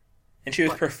later. And she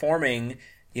was performing,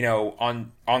 you know,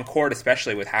 on court,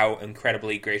 especially with how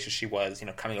incredibly gracious she was, you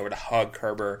know, coming over to hug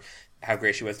Kerber, how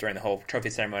great she was during the whole trophy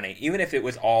ceremony. Even if it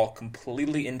was all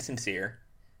completely insincere,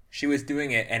 she was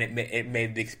doing it, and it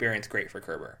made the experience great for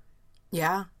Kerber.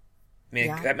 Yeah. I mean,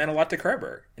 that meant a lot to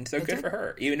Kerber, and so good for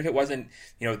her. Even if it wasn't,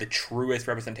 you know, the truest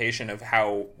representation of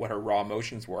what her raw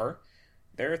emotions were,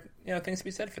 there are, you know, things to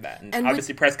be said for that. And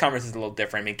obviously, press conference is a little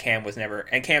different. I mean,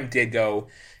 Cam did go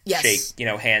shake, you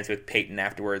know, hands with Peyton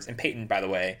afterwards. And Peyton, by the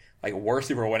way, like, worst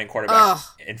Super Bowl winning quarterback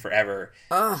in forever.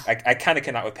 I kind of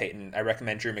cannot with Peyton. I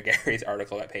recommend Drew McGarry's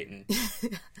article about Peyton.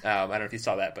 I don't know if you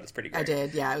saw that, but it's pretty great. I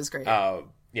did. Yeah, it was great.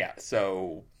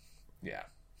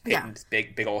 Peyton's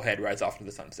big old head rides off into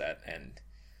the sunset, and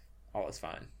all is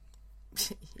fine.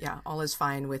 Yeah, all is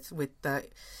fine with the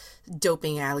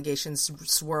doping allegations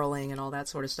swirling and all that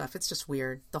sort of stuff. It's just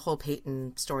weird. The whole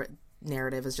Peyton story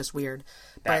narrative is just weird.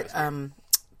 But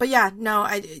yeah, no,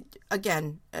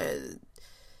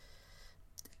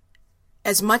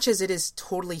 as much as it is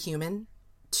totally human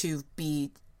to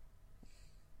be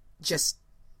just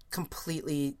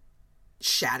completely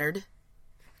shattered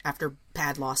after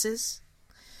bad losses,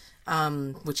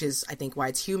 which is, I think, why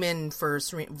it's human for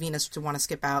Venus to want to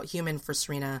skip out, human for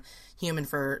Serena, human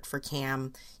for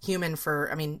Cam, human for,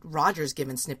 I mean, Roger's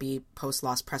given snippy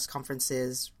post-loss press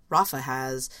conferences. Rafa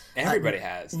has. Everybody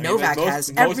has. Novak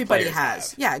has. Most everybody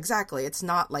has. have. Yeah, exactly. It's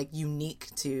not, like, unique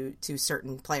to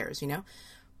certain players, you know?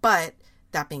 But,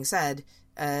 that being said,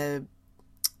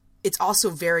 it's also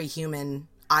very human,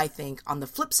 I think, on the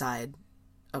flip side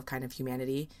of kind of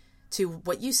humanity, to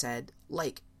what you said,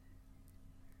 like,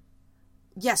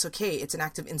 yes, okay, it's an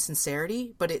act of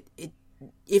insincerity, but it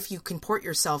if you comport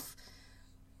yourself,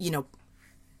 you know,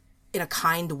 in a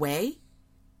kind way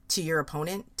to your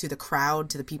opponent, to the crowd,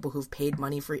 to the people who've paid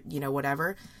money for, you know,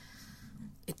 whatever,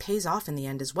 it pays off in the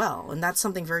end as well. And that's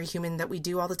something very human that we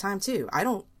do all the time too. I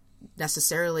don't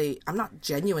not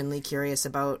genuinely curious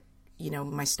about,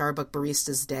 my Starbucks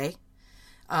barista's day.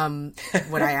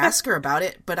 When I ask her about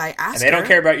it, but I ask her. And they don't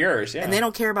care about yours, yeah. And they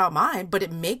don't care about mine, but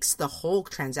it makes the whole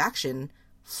transaction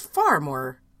far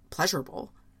more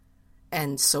pleasurable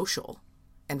and social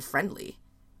and friendly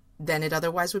than it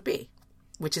otherwise would be,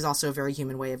 which is also a very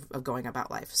human way of going about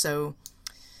life. So,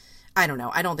 I don't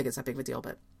know. I don't think it's that big of a deal,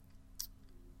 but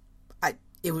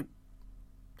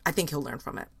I think he'll learn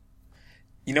from it.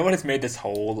 You know what has made this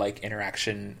whole,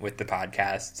 interaction with the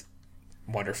podcast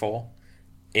wonderful?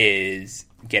 Is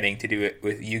getting to do it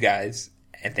with you guys,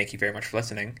 and thank you very much for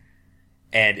listening.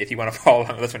 And if you want to follow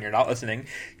along with us when you're not listening,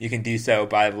 you can do so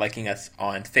by liking us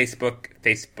on Facebook,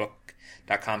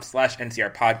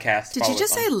 facebook.com/NCR podcast. Did you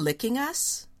just say licking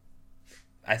us?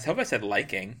 I hope I said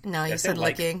liking. No, you said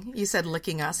licking. You said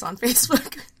licking us on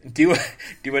Facebook. Do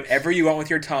whatever you want with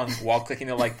your tongue while clicking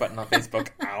the like button on Facebook.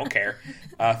 I don't care.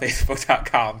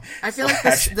 Facebook.com. I feel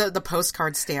like the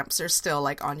postcard stamps are still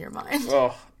on your mind.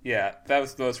 Oh, yeah,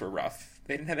 those were rough.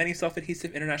 They didn't have any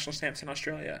self-adhesive international stamps in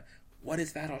Australia. What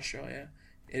is that, Australia?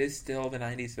 It is still the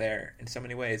 90s there in so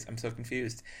many ways. I'm so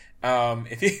confused.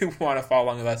 If you want to follow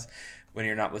along with us when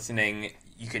you're not listening,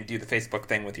 you can do the Facebook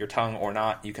thing with your tongue or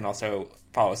not. You can also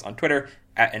follow us on Twitter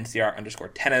at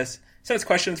 @NCR_tennis. Send us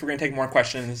questions. We're going to take more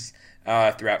questions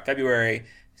throughout February.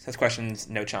 Send us questions,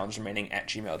 no challenge remaining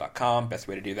 @gmail.com. Best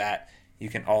way to do that. You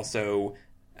can also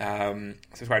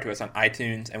subscribe to us on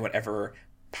iTunes and whatever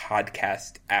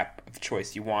podcast app of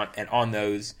choice you want. And on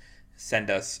those, send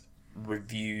us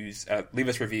reviews, leave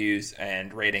us reviews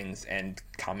and ratings and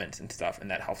comments and stuff,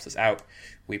 and that helps us out.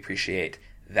 We appreciate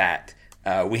that.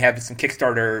 We have some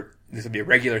Kickstarter. This will be a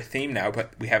regular theme now,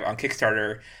 but we have on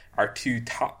Kickstarter our two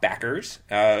top backers,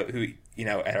 who,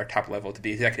 at our top level to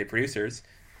be executive producers,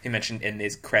 who mentioned in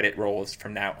these credit roles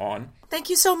from now on. Thank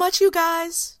you so much, you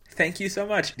guys. Thank you so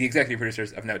much. The executive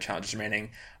producers of No Challenges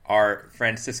Remaining are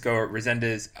Francisco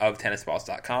Resendez of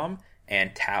tennisballs.com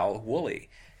and Tal Woolley.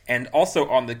 And also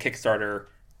on the Kickstarter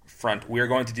front, we're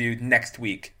going to do next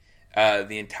week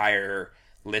the entire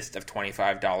list of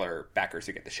 $25 backers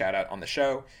who get the shout out on the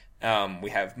show. We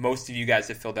have most of you guys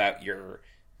have filled out your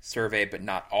survey, but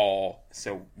not all.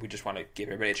 So we just want to give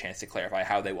everybody a chance to clarify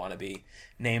how they want to be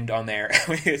named on there.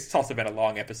 It's also been a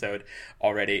long episode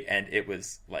already, and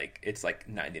it's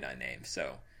 99 names.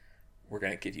 So we're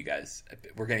going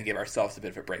to give ourselves a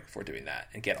bit of a break before doing that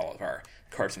and get all of our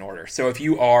cards in order. So if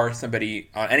you are somebody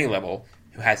on any level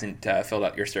who hasn't filled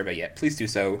out your survey yet, please do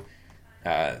so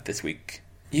this week.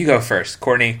 You go first.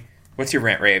 Courtney, what's your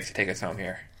rant rave to take us home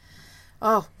here?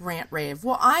 Oh, rant rave.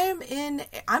 Well,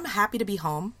 I'm happy to be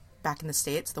home back in the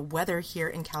States. The weather here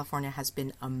in California has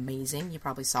been amazing. You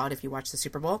probably saw it if you watched the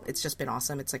Super Bowl. It's just been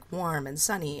awesome. It's warm and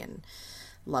sunny and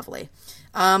lovely.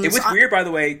 It was weird, by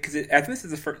the way, because I think this is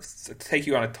the first to take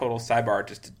you on a total sidebar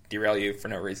just to derail you for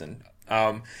no reason.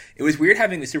 It was weird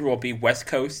having the Super Bowl be West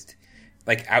Coast,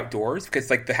 outdoors, because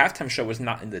the halftime show was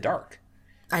not in the dark.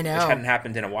 I know. Which hadn't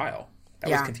happened in a while. That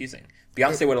was confusing.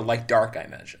 Beyonce would have liked dark, I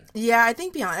imagine. Yeah, I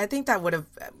think that would have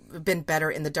been better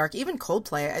in the dark. Even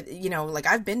Coldplay,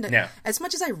 I've been to, as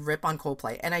much as I rip on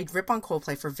Coldplay, and I rip on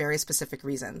Coldplay for very specific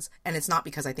reasons, and it's not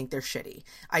because I think they're shitty.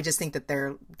 I just think that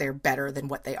they're better than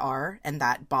what they are, and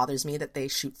that bothers me that they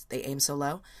aim so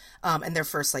low. And their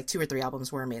first 2 or 3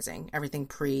 albums were amazing. Everything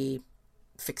pre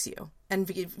Fix You and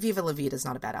Viva La Vida is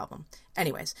not a bad album.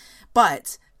 Anyways,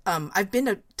 but I've been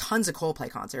to tons of Coldplay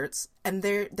concerts, and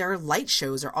their light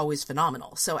shows are always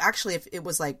phenomenal. So actually, if it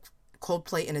was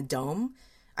Coldplay in a dome,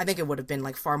 I think it would have been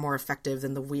far more effective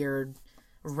than the weird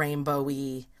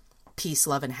rainbowy peace,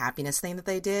 love, and happiness thing that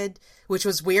they did, which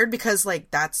was weird because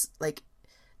that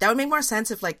would make more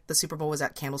sense if the Super Bowl was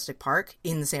at Candlestick Park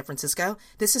in San Francisco.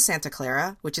 This is Santa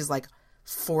Clara, which is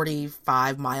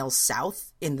 45 miles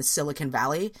south in the Silicon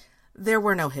Valley. There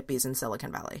were no hippies in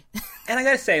Silicon Valley. And I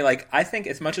gotta say, I think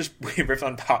as much as we riffed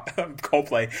on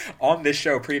Coldplay on this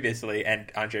show previously,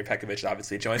 and Andrei Pekovic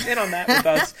obviously joined in on that with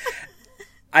us,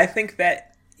 I think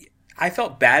that I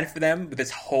felt bad for them with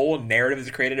this whole narrative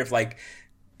that's created of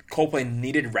Coldplay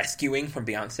needed rescuing from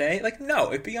Beyonce.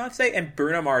 No, if Beyonce and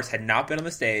Bruno Mars had not been on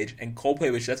the stage and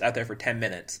Coldplay was just out there for 10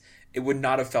 minutes, it would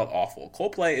not have felt awful.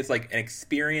 Coldplay is an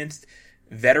experienced,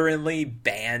 veteranly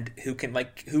band who can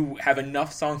who have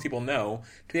enough songs people know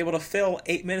to be able to fill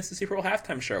 8 minutes of Super Bowl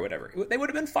halftime show or whatever. They would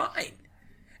have been fine.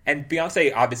 And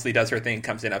Beyonce obviously does her thing,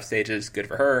 comes in off stages, good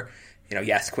for her.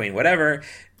 Yes, queen, whatever.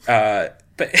 But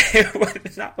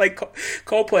it's not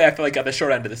Coldplay. I feel got the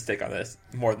short end of the stick on this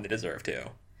more than they deserve to.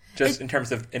 Just in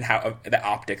terms of the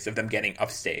optics of them getting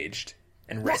upstaged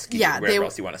and rescued, whatever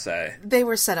else you want to say. They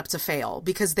were set up to fail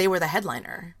because they were the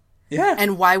headliner. Yeah.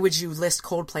 And why would you list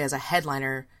Coldplay as a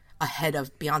headliner ahead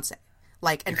of Beyonce?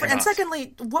 Like, and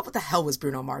secondly, what the hell was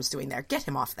Bruno Mars doing there? Get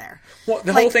him off there. Well,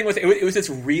 the whole thing was, it was this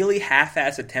really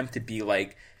half-assed attempt to be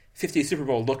like, 50th Super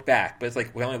Bowl, look back. But it's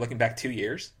like, we're only looking back 2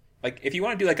 years. Like, if you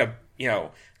want to do like a,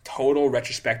 total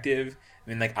retrospective, I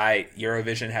mean, like,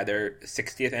 Eurovision had their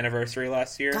 60th anniversary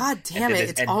last year. God damn it,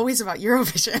 it's always about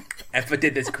Eurovision. But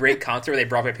did this great concert where they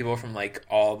brought back people from, like,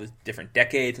 all the different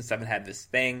decades and stuff and had this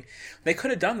thing. They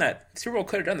could have done that. Super Bowl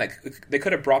could have done that. They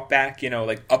could have brought back,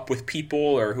 like, Up With People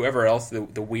or whoever else the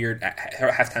weird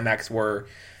halftime acts were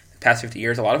the past 50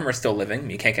 years. A lot of them are still living.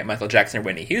 You can't get Michael Jackson or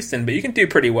Whitney Houston, but you can do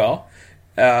pretty well.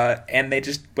 And they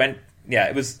just went,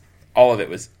 all of it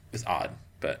was odd.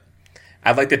 But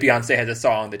I like that Beyonce has a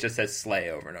song that just says Slay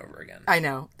over and over again. I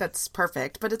know. That's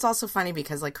perfect. But it's also funny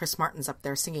because, like, Chris Martin's up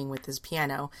there singing with his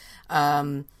piano.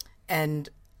 And,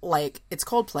 like, it's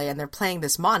Coldplay, and they're playing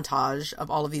this montage of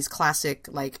all of these classic,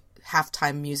 like,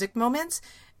 halftime music moments.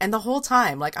 And the whole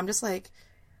time, like, I'm just like,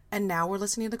 and now we're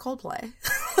listening to Coldplay.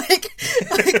 like,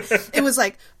 it was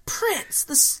like Prince,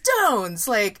 the Stones,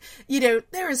 like,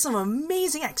 there is some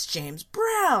amazing acts, James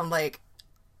Brown, like,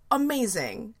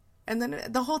 amazing. And then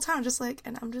the whole time, just like,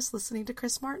 and I'm just listening to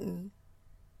Chris Martin.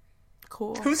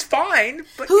 Cool. Who's fine,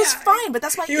 but fine, but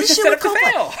that's my issue with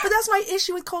Coldplay. But that's my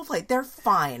issue with Coldplay. They're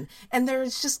fine, and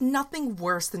there's just nothing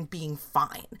worse than being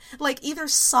fine. Like, either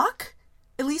suck,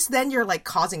 at least then you're, like,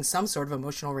 causing some sort of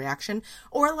emotional reaction,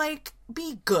 or, like,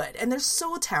 be good. And they're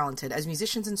so talented as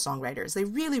musicians and songwriters. They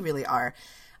really, really are.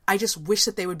 I just wish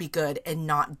that they would be good and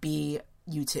not be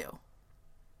U2.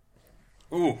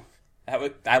 Ooh. That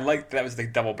was the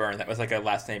double burn. That was like a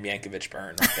last name Yankovic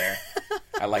burn right there.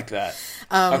 I like that.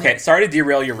 Okay, sorry to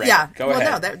derail your rant. Yeah, go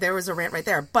ahead. No, there was a rant right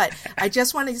there. But I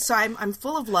just wanted, so I'm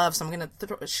full of love, so I'm going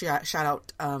to shout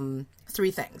out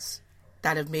 3 things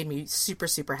that have made me super,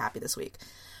 super happy this week.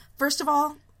 First of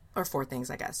all, or 4 things,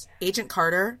 I guess. Agent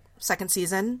Carter, 2nd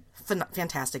season,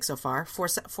 fantastic so far.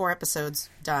 4 episodes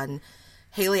done.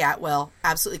 Haley Atwell,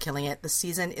 absolutely killing it. The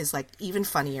season is, like, even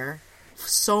funnier,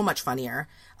 so much funnier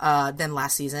than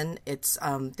last season. It's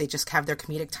they just have their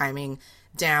comedic timing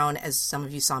down. As some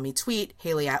of you saw me tweet,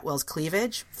 Haley Atwell's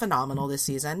cleavage, phenomenal this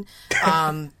season.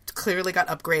 Clearly got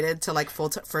upgraded to, like,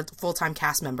 full-time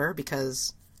cast member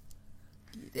because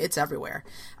it's everywhere.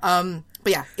 But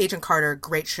yeah, Agent Carter,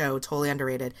 great show, totally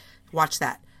underrated. Watch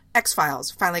that.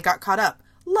 X-Files, finally got caught up.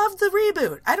 Love the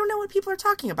reboot. I don't know what people are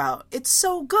talking about. It's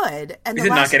so good. And is it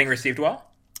not getting received well?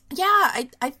 Yeah,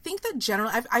 I think that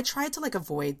generally, I tried to, like,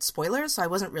 avoid spoilers, so I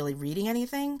wasn't really reading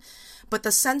anything, but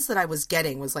the sense that I was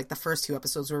getting was, like, the first 2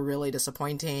 episodes were really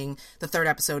disappointing, the 3rd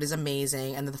episode is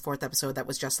amazing, and then the 4th episode that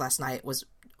was just last night was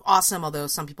awesome, although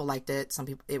some people liked it,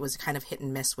 it was kind of hit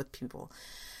and miss with people.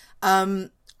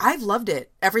 I've loved it.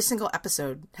 Every single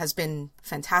episode has been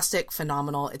fantastic,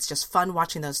 phenomenal. It's just fun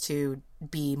watching those 2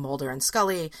 be Mulder and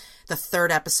Scully. The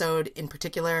 3rd episode in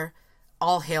particular,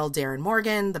 all hail Darren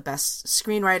Morgan, the best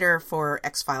screenwriter for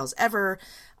X-Files ever.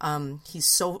 He's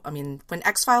so, when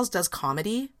X-Files does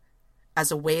comedy as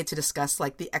a way to discuss,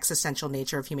 like, the existential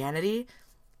nature of humanity,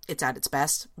 it's at its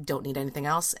best. Don't need anything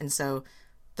else. And so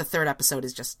the 3rd episode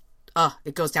is just,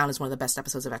 it goes down as one of the best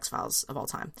episodes of X-Files of all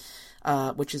time,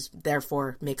 which is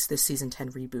therefore makes this season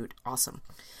 10 reboot awesome.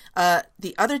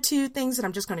 The other 2 things that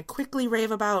I'm just going to quickly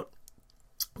rave about.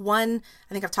 One,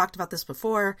 I think I've talked about this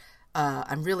before.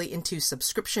 I'm really into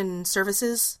subscription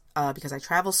services because I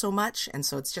travel so much, and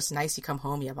so it's just nice. You come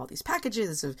home, you have all these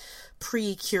packages of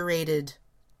pre-curated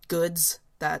goods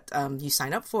that you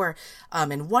sign up for,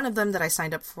 and one of them that I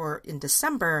signed up for in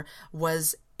December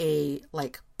was a,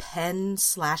 like,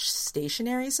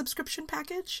 pen/stationery subscription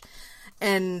package,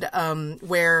 and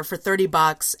where for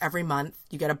 $30 every month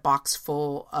you get a box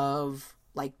full of,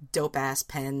 like, dope-ass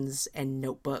pens and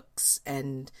notebooks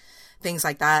and things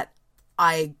like that.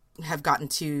 I have gotten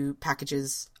 2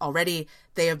 packages already.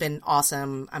 They have been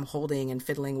awesome. I'm holding and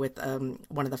fiddling with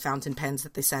one of the fountain pens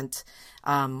that they sent,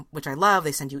 which I love.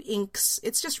 They send you inks.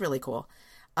 It's just really cool.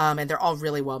 And they're all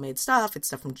really well-made stuff. It's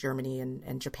stuff from Germany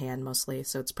and Japan mostly,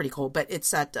 so it's pretty cool. But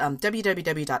it's at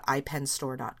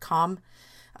www.ipenstore.com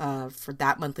for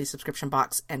that monthly subscription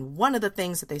box. And one of the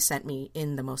things that they sent me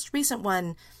in the most recent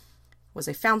one was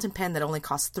a fountain pen that only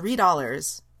cost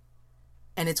 $3,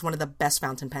 and it's one of the best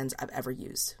fountain pens I've ever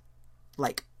used,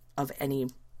 like, of any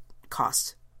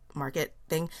cost market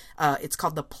thing. It's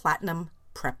called the Platinum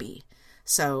Preppy.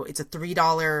 So it's a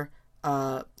 $3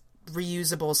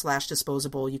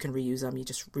 reusable/disposable. You can reuse them. You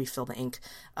just refill the ink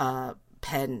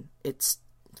pen. It's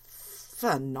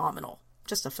phenomenal.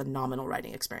 Just a phenomenal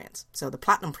writing experience. So the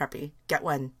Platinum Preppy, get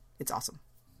one. It's awesome.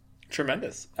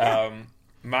 Tremendous.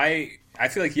 I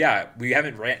feel like, yeah, we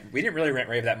didn't really rant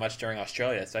rave that much during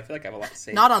Australia, so I feel like I have a lot to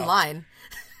say. Not online.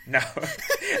 No,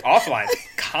 offline,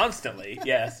 constantly.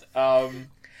 Yes.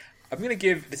 I'm gonna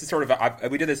give. This is sort of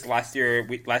we did this last year.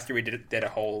 Last year we did a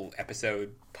whole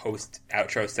episode post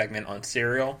outro segment on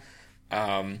Serial,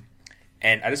 and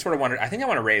I just sort of wanted. I think I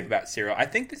want to rave about Serial. I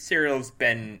think the Serial's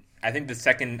been. I think the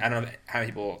second. I don't know how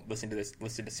many people listen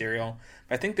to Serial,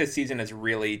 but I think this season has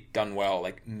really done well.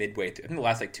 Like midway through, I think the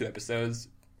last 2 episodes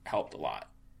helped a lot.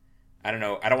 I don't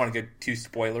know. I don't want to get too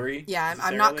spoilery. Yeah,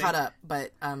 I'm not caught up,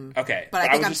 but okay. But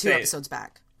I think I'm 2 episodes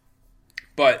back.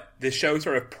 But the show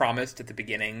sort of promised at the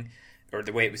beginning, or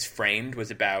the way it was framed,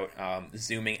 was about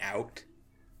zooming out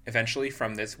eventually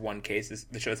from this one case.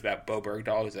 The show's about Bo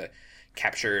Bergdahl, who's a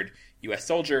captured U.S.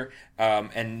 soldier,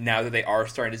 and now that they are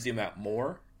starting to zoom out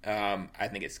more, I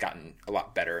think it's gotten a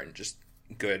lot better and just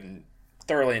good, and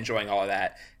thoroughly enjoying all of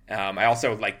that. I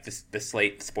also like the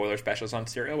Slate spoiler specials on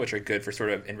Serial, which are good for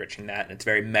sort of enriching that. And it's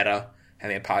very meta,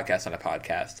 having a podcast on a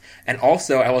podcast. And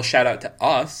also, I will shout out to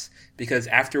us, because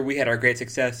after we had our great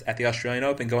success at the Australian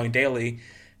Open going daily,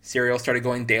 Serial started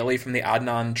going daily from the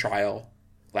Adnan trial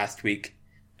last week.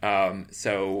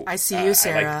 So I see you,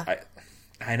 Sarah.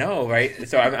 I know, right?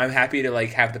 So I'm happy to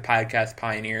have the podcast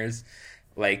pioneers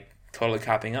totally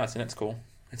copying us, and it's cool.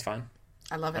 It's fun.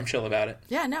 I love it. I'm chill about it.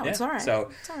 Yeah, no, it's all right.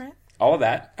 So it's all right. All of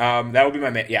that. That will be my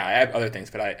main. Yeah, I have other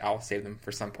things, but I'll save them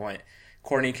for some point.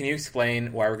 Courtney, can you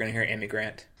explain why we're going to hear Amy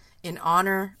Grant? In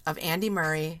honor of Andy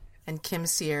Murray and Kim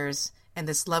Sears and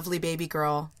this lovely baby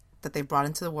girl that they brought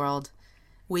into the world,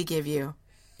 we give you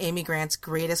Amy Grant's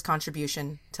greatest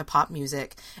contribution to pop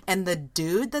music. And the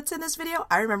dude that's in this video,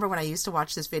 I remember when I used to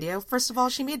watch this video, first of all,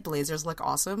 she made blazers look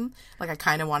awesome. I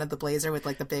kind of wanted the blazer with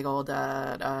the big old,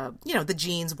 the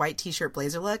jeans, white t-shirt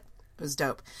blazer look. It was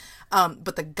dope.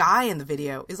 But the guy in the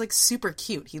video is super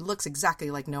cute. He looks exactly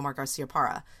like Nomar Garcia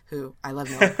Parra, who I love.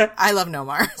 I love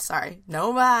Nomar. Sorry,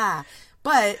 Nomar.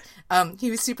 But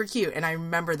he was super cute, and I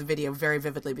remember the video very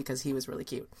vividly because he was really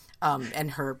cute.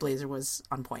 And her blazer was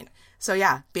on point. So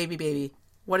yeah, baby,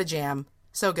 what a jam!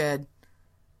 So good.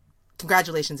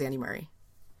 Congratulations, Andy Murray.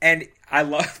 And I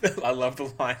love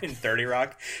the line in 30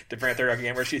 Rock, to bring up 30 Rock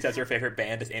again, where she says her favorite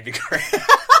band is Amy Grant.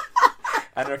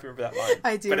 I don't know if you remember that line.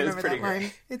 I do remember that line.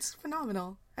 Great. It's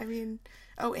phenomenal. I mean,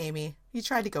 oh, Amy, you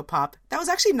tried to go pop. That was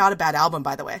actually not a bad album,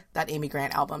 by the way. That Amy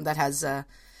Grant album that has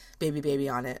Baby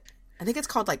on it. I think it's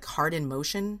called Heart in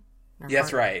Motion.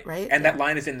 Yes, right. Right? And that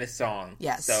line is in this song.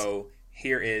 Yes. So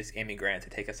here is Amy Grant to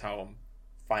take us home,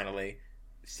 finally.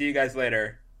 See you guys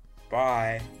later.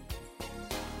 Bye.